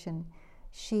tradition,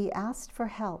 she asked for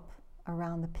help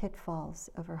around the pitfalls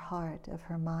of her heart, of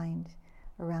her mind,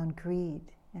 around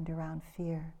greed and around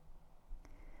fear.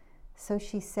 So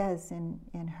she says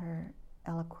in her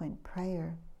eloquent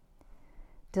prayer,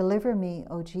 "Deliver me,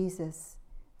 O Jesus,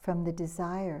 from the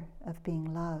desire of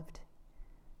being loved,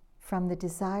 from the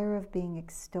desire of being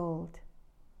extolled,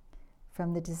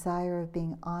 from the desire of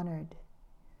being honored,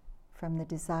 from the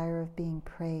desire of being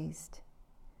praised,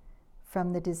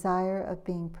 from the desire of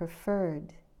being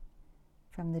preferred,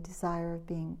 from the desire of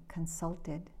being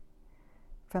consulted,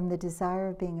 from the desire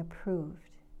of being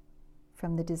approved,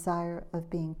 from the desire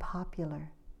of being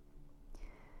popular.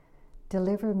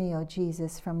 Deliver me, O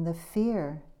Jesus, from the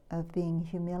fear of being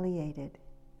humiliated,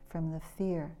 from the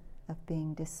fear of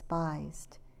being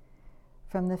despised,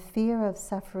 from the fear of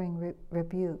suffering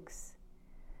rebukes,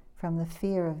 from the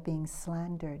fear of being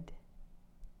slandered,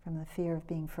 from the fear of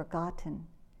being forgotten,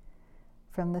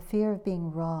 from the fear of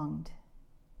being wronged,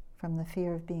 from the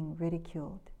fear of being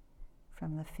ridiculed,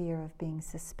 from the fear of being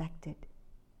suspected."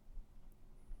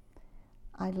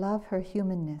 I love her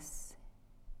humanness.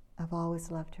 I've always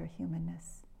loved her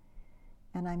humanness.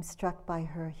 And I'm struck by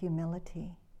her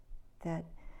humility that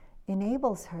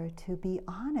enables her to be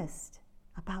honest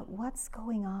about what's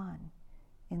going on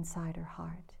inside her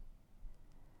heart.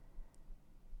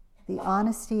 The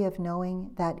honesty of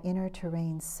knowing that inner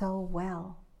terrain so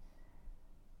well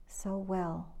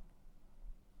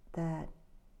that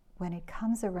when it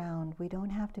comes around, we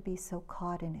don't have to be so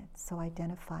caught in it, so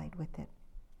identified with it.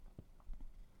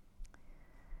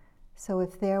 So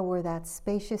if there were that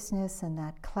spaciousness and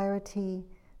that clarity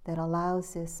that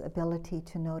allows this ability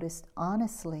to notice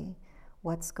honestly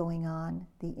what's going on,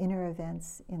 the inner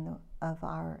events of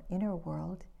our inner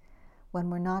world,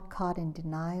 when we're not caught in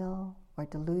denial or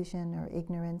delusion or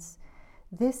ignorance,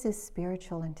 this is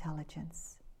spiritual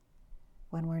intelligence.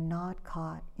 When we're not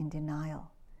caught in denial,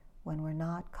 when we're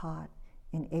not caught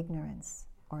in ignorance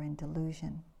or in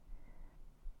delusion,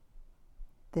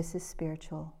 this is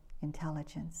spiritual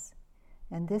intelligence.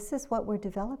 And this is what we're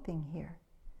developing here.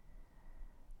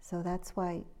 So that's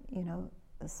why,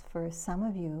 for some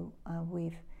of you,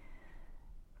 we've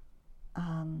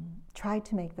tried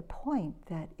to make the point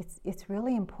that it's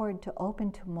really important to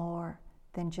open to more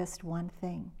than just one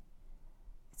thing.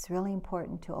 It's really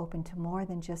important to open to more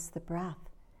than just the breath,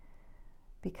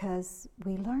 because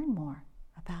we learn more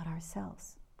about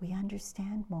ourselves. We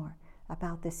understand more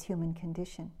about this human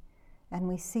condition. And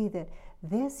we see that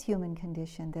this human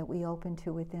condition that we open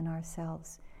to within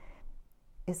ourselves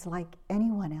is like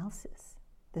anyone else's.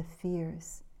 The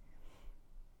fears,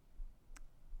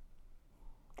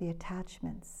 the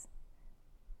attachments,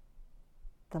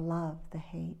 the love, the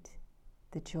hate,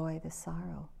 the joy, the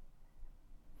sorrow.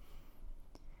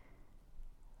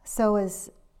 So as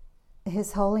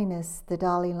His Holiness the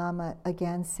Dalai Lama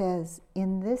again says,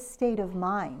 in this state of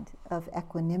mind of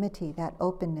equanimity, that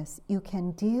openness, you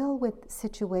can deal with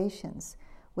situations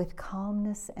with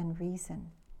calmness and reason,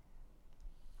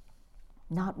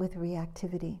 not with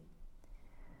reactivity.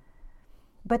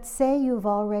 But say you've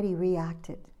already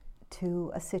reacted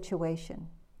to a situation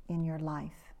in your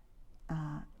life,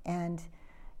 and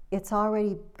it's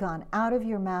already gone out of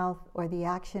your mouth, or the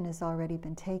action has already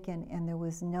been taken, and there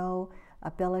was no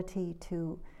ability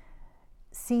to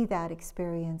see that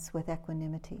experience with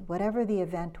equanimity. Whatever the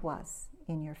event was,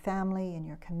 in your family, in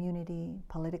your community,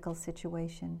 political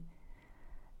situation,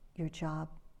 your job,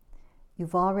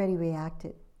 you've already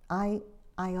reacted. I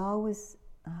always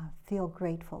feel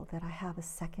grateful that I have a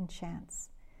second chance.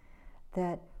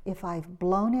 That if I've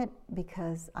blown it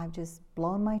because I've just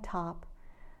blown my top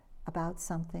about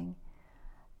something,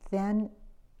 then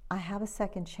I have a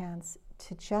second chance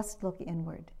to just look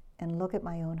inward and look at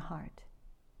my own heart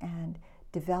and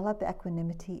develop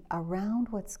equanimity around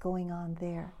what's going on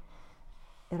there.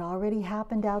 It already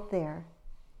happened out there.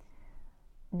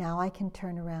 Now I can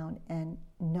turn around and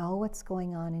know what's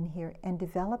going on in here and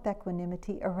develop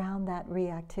equanimity around that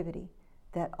reactivity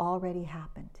that already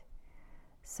happened.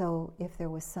 So if there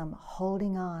was some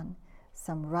holding on,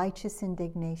 some righteous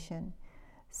indignation,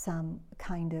 some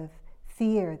kind of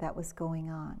fear that was going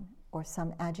on, or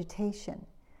some agitation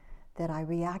that I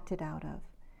reacted out of,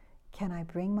 can I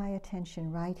bring my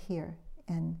attention right here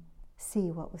and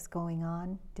see what was going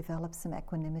on, develop some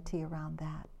equanimity around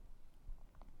that?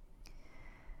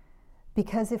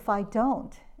 Because if I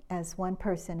don't, as one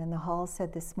person in the hall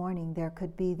said this morning, there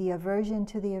could be the aversion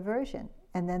to the aversion,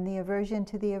 and then the aversion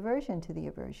to the aversion to the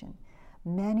aversion.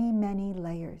 Many, many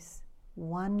layers,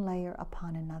 one layer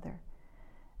upon another,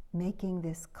 making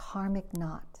this karmic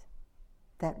knot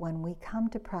that when we come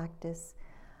to practice,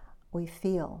 we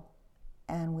feel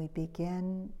and we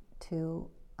begin to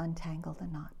untangle the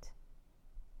knot,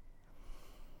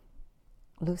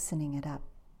 loosening it up.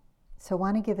 So I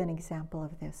want to give an example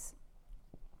of this.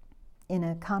 In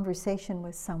a conversation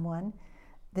with someone,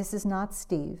 this is not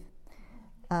Steve.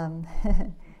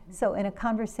 So in a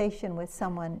conversation with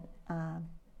someone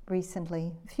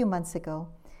recently, a few months ago,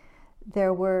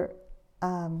 there were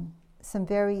some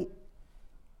very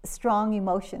strong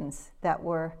emotions that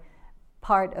were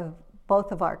part of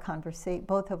both of our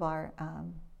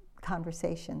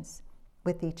conversations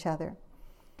with each other.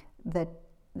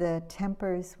 The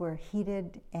tempers were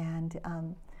heated, and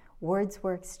words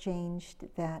were exchanged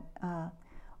that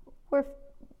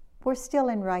were still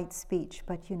in right speech,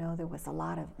 but there was a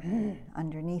lot of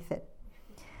underneath it.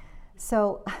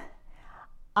 So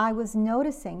I was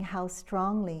noticing how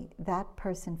strongly that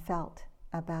person felt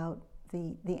about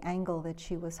the angle that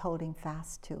she was holding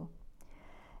fast to.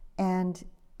 And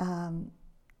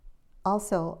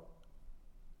also,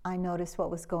 I noticed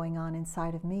what was going on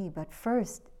inside of me, but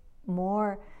first,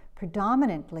 more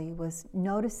predominantly, was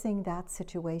noticing that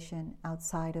situation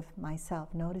outside of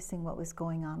myself, noticing what was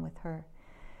going on with her.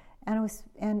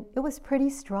 And it was pretty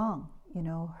strong,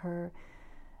 her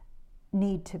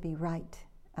need to be right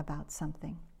about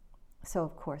something. So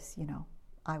of course,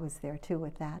 I was there too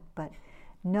with that, but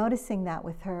noticing that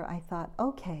with her, I thought,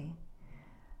 okay,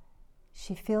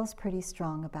 she feels pretty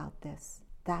strong about this.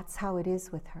 That's how it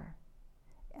is with her.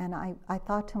 And I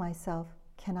thought to myself,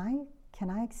 can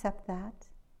I accept that?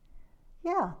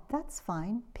 Yeah, that's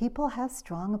fine. People have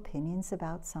strong opinions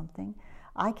about something.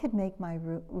 I could make my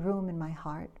room in my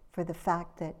heart for the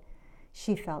fact that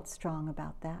she felt strong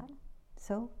about that.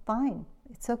 So fine,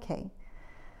 it's okay.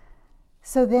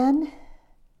 So then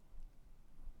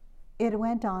it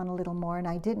went on a little more, and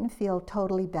I didn't feel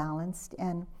totally balanced,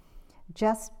 and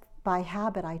just by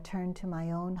habit I turned to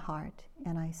my own heart,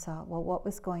 and I saw, well, what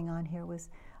was going on here was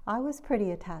I was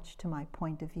pretty attached to my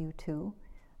point of view too.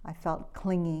 I felt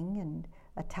clinging and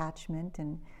attachment,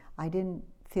 and I didn't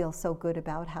feel so good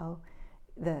about how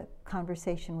the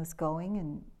conversation was going,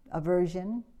 and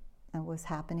aversion was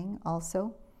happening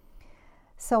also.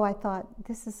 So I thought,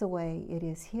 this is the way it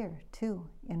is here too,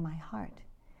 in my heart.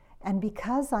 And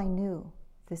because I knew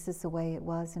this is the way it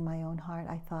was in my own heart,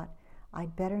 I thought,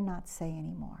 I'd better not say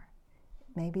any more.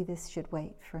 Maybe this should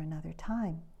wait for another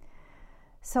time.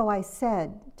 So I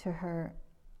said to her,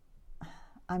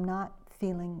 I'm not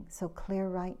feeling so clear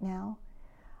right now.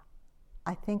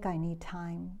 I think I need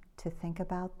time to think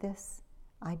about this.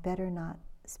 I'd better not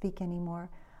speak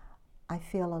anymore. I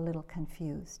feel a little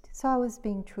confused. So I was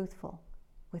being truthful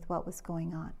with what was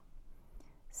going on.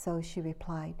 So she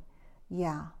replied,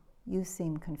 yeah, you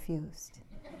seem confused.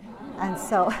 And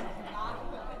so,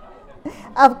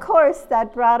 of course,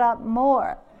 that brought up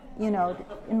more,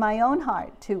 in my own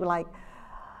heart to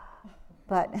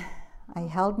but I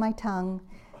held my tongue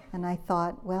and I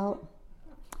thought, well,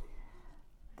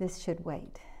 this should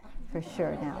wait for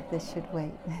sure now. This should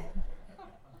wait.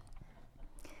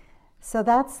 So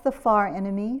that's the far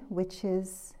enemy, which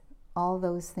is all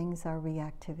those things are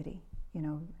reactivity.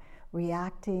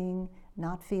 Reacting,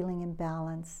 not feeling in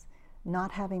balance,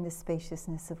 not having the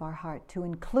spaciousness of our heart to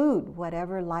include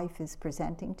whatever life is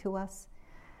presenting to us.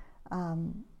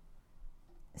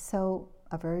 So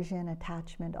aversion,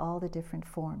 attachment, all the different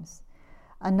forms.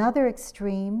 Another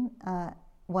extreme,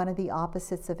 one of the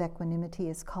opposites of equanimity,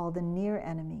 is called the near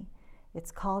enemy.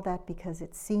 It's called that because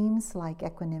it seems like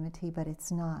equanimity, but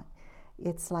it's not.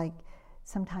 It's like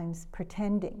sometimes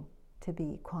pretending to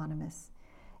be equanimous.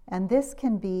 And this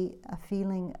can be a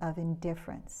feeling of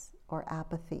indifference or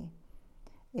apathy.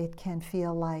 It can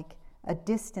feel like a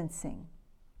distancing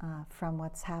from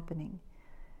what's happening.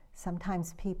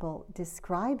 Sometimes people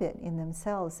describe it in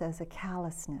themselves as a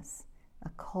callousness, a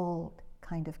cold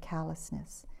kind of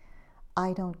callousness.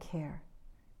 I don't care.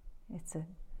 It's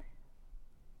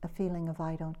a feeling of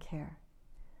I don't care.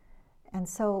 And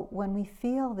so when we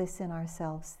feel this in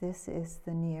ourselves, this is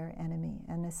the near enemy.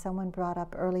 And as someone brought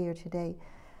up earlier today,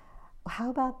 how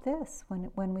about this?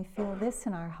 When we feel this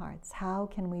in our hearts, how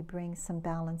can we bring some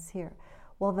balance here?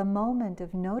 Well, the moment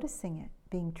of noticing it,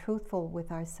 being truthful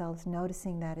with ourselves,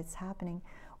 noticing that it's happening,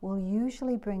 will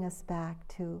usually bring us back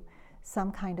to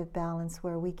some kind of balance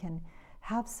where we can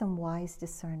have some wise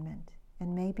discernment,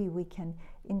 and maybe we can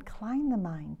incline the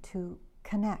mind to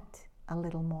connect a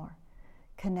little more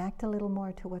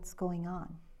to what's going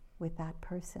on with that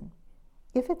person,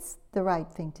 if it's the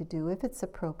right thing to do, if it's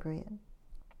appropriate.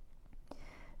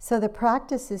 So the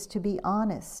practice is to be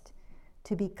honest,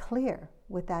 to be clear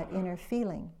with that inner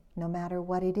feeling, no matter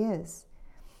what it is.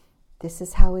 This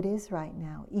is how it is right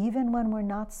now. Even when we're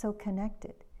not so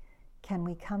connected, can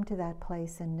we come to that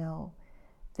place and know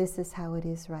this is how it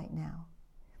is right now?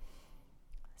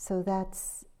 So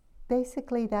that's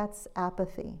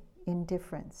apathy,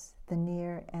 indifference, the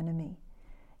near enemy.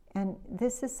 And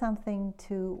this is something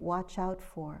to watch out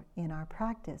for in our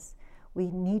practice. We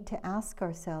need to ask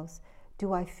ourselves,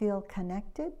 do I feel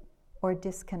connected or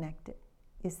disconnected?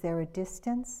 Is there a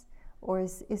distance, or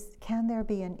can there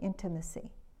be an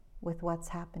intimacy with what's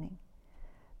happening?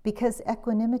 Because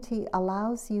equanimity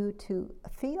allows you to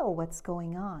feel what's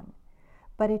going on,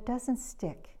 but it doesn't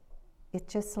stick.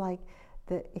 It's just like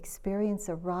the experience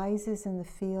arises in the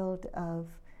field of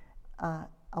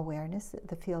awareness,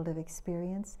 the field of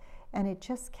experience, and it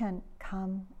just can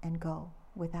come and go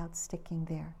without sticking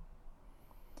there.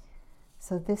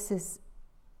 So this is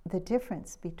the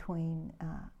difference between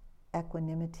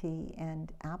equanimity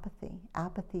and apathy.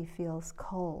 Apathy feels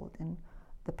cold, and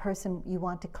the person you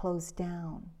want to close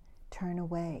down, turn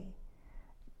away,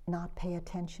 not pay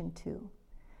attention to.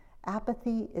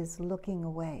 Apathy is looking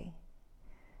away.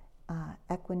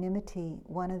 Equanimity,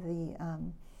 one of the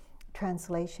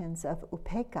translations of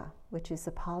upekkha, which is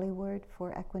a Pali word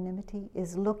for equanimity,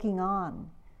 is looking on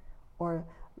or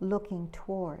looking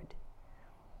toward.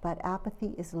 But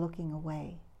apathy is looking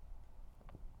away.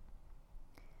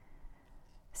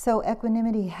 So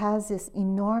equanimity has this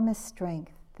enormous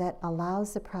strength that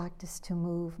allows the practice to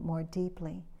move more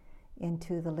deeply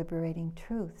into the liberating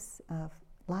truths of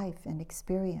life and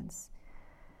experience,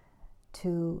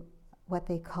 to what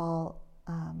they call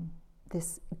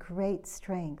this great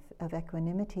strength of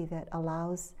equanimity that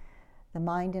allows the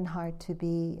mind and heart to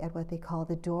be at what they call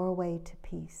the doorway to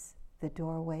peace, the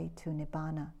doorway to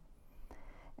nibbana.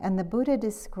 And the Buddha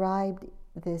described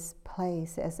this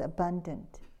place as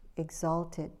abundant,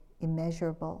 exalted,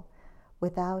 immeasurable,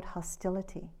 without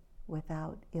hostility,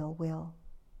 without ill will.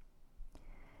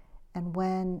 And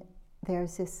when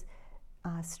there's this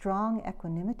strong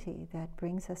equanimity that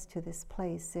brings us to this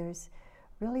place, there's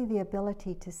really the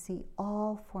ability to see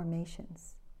all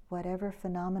formations, whatever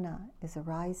phenomena is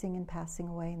arising and passing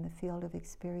away in the field of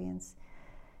experience,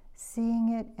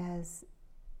 seeing it as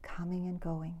coming and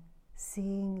going,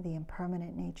 seeing the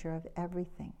impermanent nature of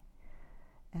everything.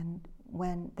 And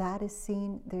when that is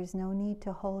seen, there's no need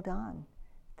to hold on.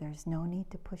 There's no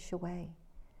need to push away.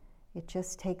 It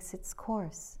just takes its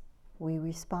course. We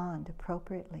respond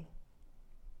appropriately.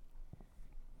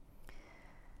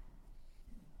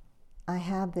 I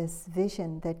have this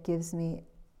vision that gives me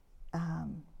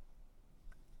an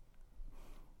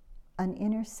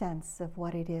inner sense of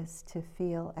what it is to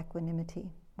feel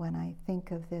equanimity when I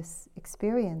think of this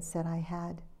experience that I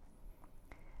had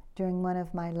during one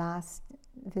of my last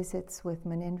visits with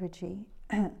Munindraji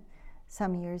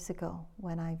some years ago,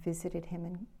 when I visited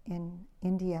him in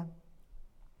India.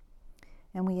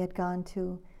 And we had gone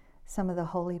to some of the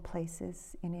holy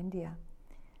places in India.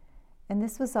 And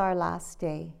this was our last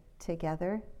day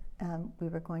together. We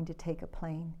were going to take a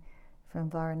plane from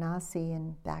Varanasi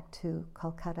and back to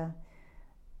Kolkata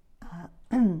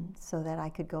so that I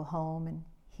could go home and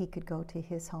he could go to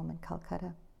his home in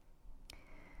Calcutta.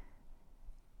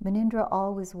 Munindra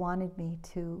always wanted me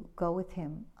to go with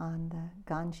him on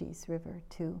the Ganges River,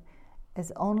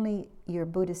 as only your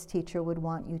Buddhist teacher would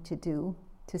want you to do,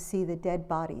 to see the dead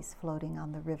bodies floating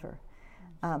on the river.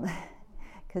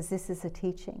 Because this is a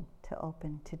teaching to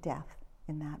open to death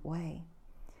in that way.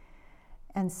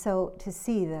 And so to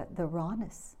see the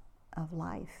rawness of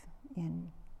life in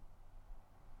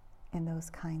those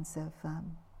kinds of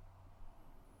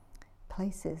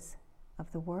places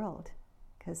of the world,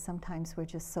 because sometimes we're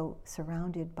just so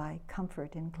surrounded by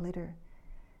comfort and glitter.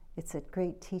 It's a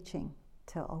great teaching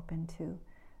to open to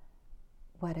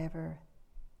whatever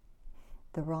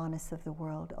the rawness of the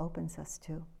world opens us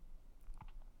to.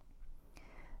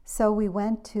 So we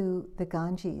went to the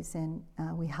Ganges and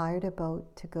we hired a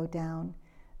boat to go down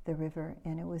the river,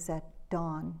 and it was at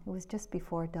dawn. It was just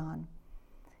before dawn.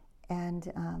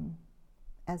 And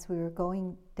as we were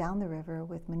going down the river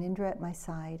with Munindra at my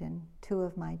side and two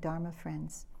of my Dharma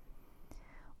friends,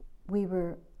 we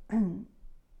were on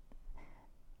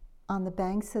the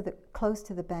banks close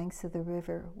to the banks of the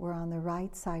river, where on the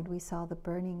right side we saw the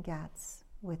burning ghats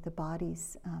with the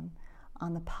bodies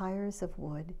on the pyres of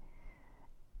wood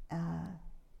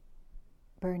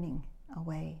burning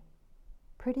away.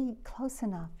 Pretty close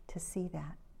enough to see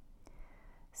that.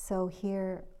 So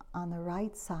here on the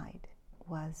right side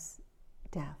was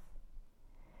death.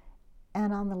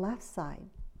 And on the left side,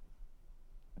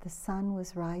 the sun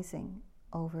was rising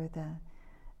over the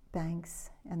banks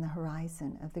and the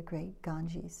horizon of the great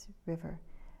Ganges River.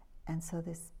 And so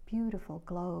this beautiful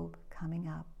globe coming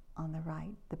up on the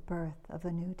right, the birth of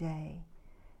a new day,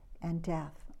 and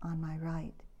death on my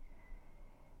right.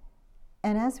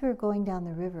 And as we were going down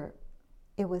the river,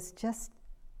 it was just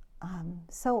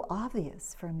so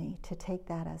obvious for me to take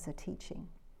that as a teaching.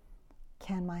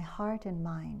 Can my heart and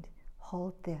mind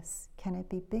hold this? Can it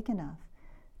be big enough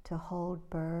to hold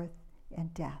birth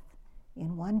and death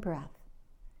in one breath,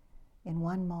 in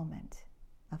one moment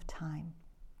of time?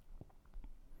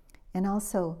 And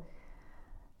also,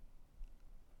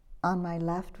 on my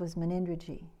left was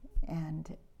Munindraji,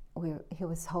 and he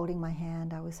was holding my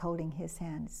hand, I was holding his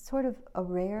hand. It's sort of a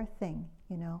rare thing,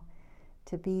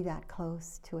 to be that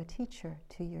close to a teacher,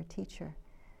 to your teacher.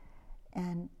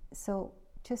 And so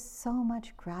just so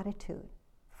much gratitude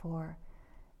for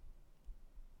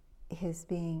his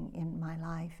being in my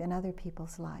life and other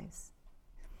people's lives,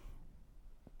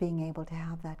 being able to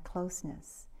have that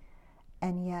closeness,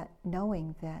 and yet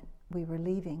knowing that we were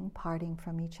leaving, parting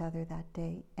from each other that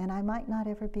day, and I might not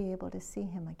ever be able to see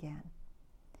him again.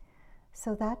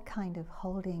 So that kind of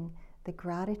holding the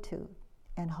gratitude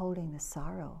and holding the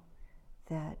sorrow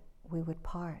that we would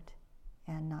part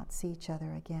and not see each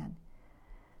other again.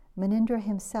 Munindra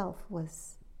himself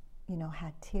was,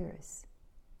 had tears.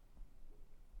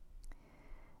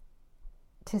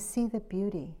 To see the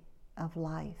beauty of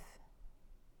life,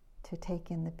 to take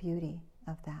in the beauty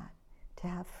of that, to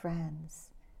have friends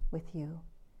with you,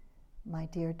 my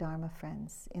dear Dharma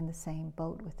friends in the same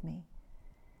boat with me.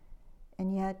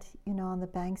 And yet, on the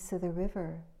banks of the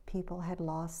river, people had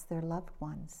lost their loved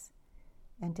ones.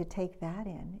 And to take that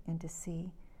in and to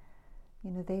see,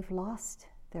 they've lost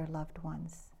their loved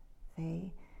ones.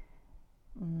 They're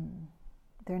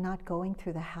not going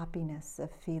through the happiness of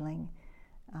feeling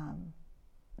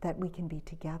that we can be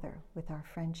together with our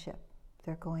friendship.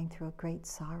 They're going through a great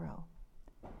sorrow.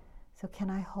 So can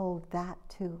I hold that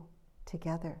too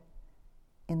together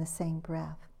in the same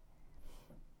breath?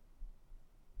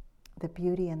 The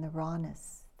beauty and the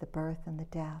rawness, the birth and the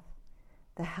death,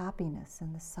 the happiness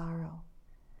and the sorrow,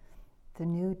 the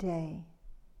new day,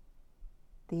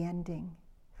 the ending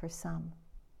for some.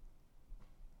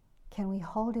 Can we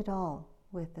hold it all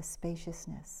with a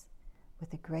spaciousness,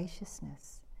 with a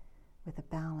graciousness, with a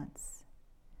balance,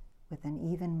 with an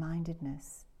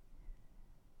even-mindedness,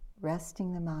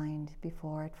 resting the mind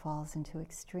before it falls into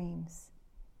extremes,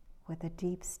 with a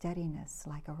deep steadiness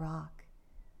like a rock?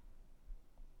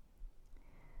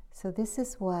 So this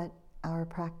is what our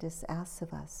practice asks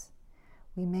of us.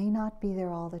 We may not be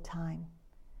there all the time,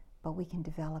 but we can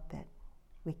develop it.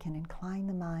 We can incline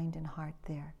the mind and heart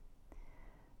there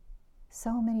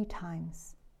so many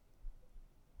times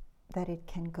that it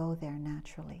can go there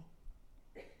naturally.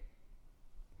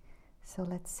 So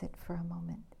let's sit for a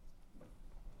moment.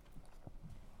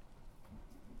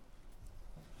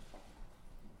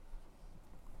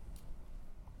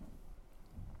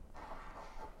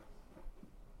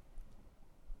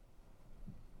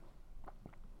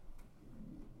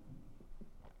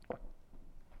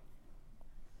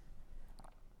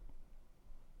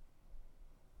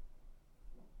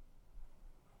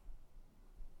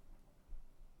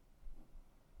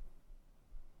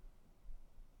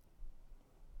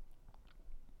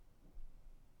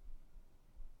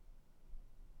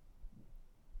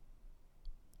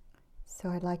 So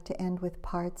I'd like to end with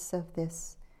parts of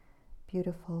this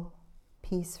beautiful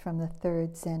piece from the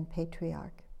third Zen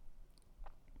patriarch.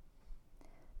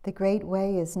 The great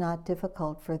way is not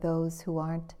difficult for those who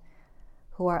are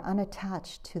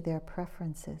unattached to their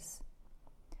preferences.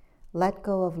 Let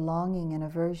go of longing and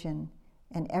aversion,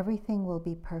 and everything will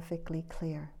be perfectly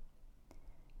clear.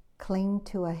 Cling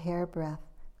to a hairbreadth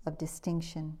of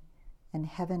distinction, and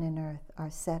heaven and earth are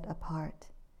set apart.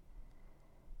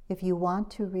 If you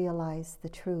want to realize the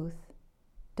truth,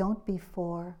 don't be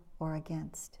for or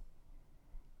against.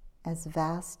 As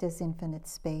vast as infinite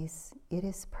space, it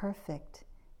is perfect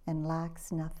and lacks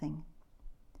nothing.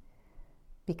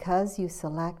 Because you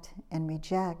select and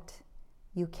reject,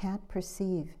 you can't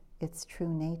perceive its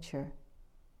true nature.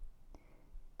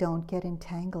 Don't get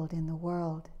entangled in the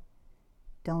world.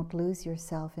 Don't lose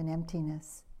yourself in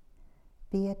emptiness.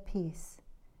 Be at peace,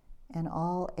 and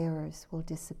all errors will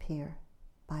disappear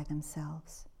by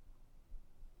themselves.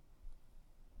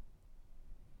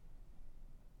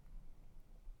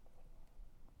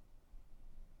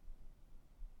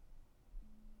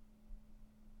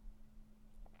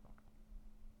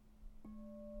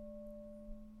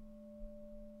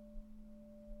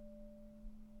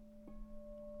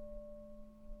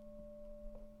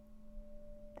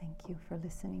 Thank you for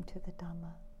listening to the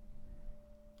Dhamma.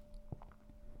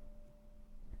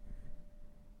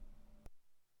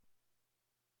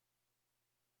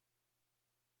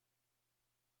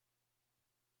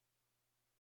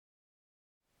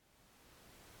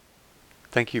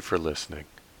 Thank you for listening.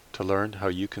 To learn how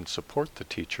you can support the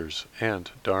teachers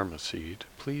and Dharma Seed,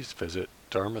 please visit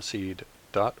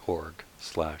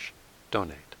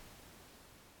dharmaseed.org/donate.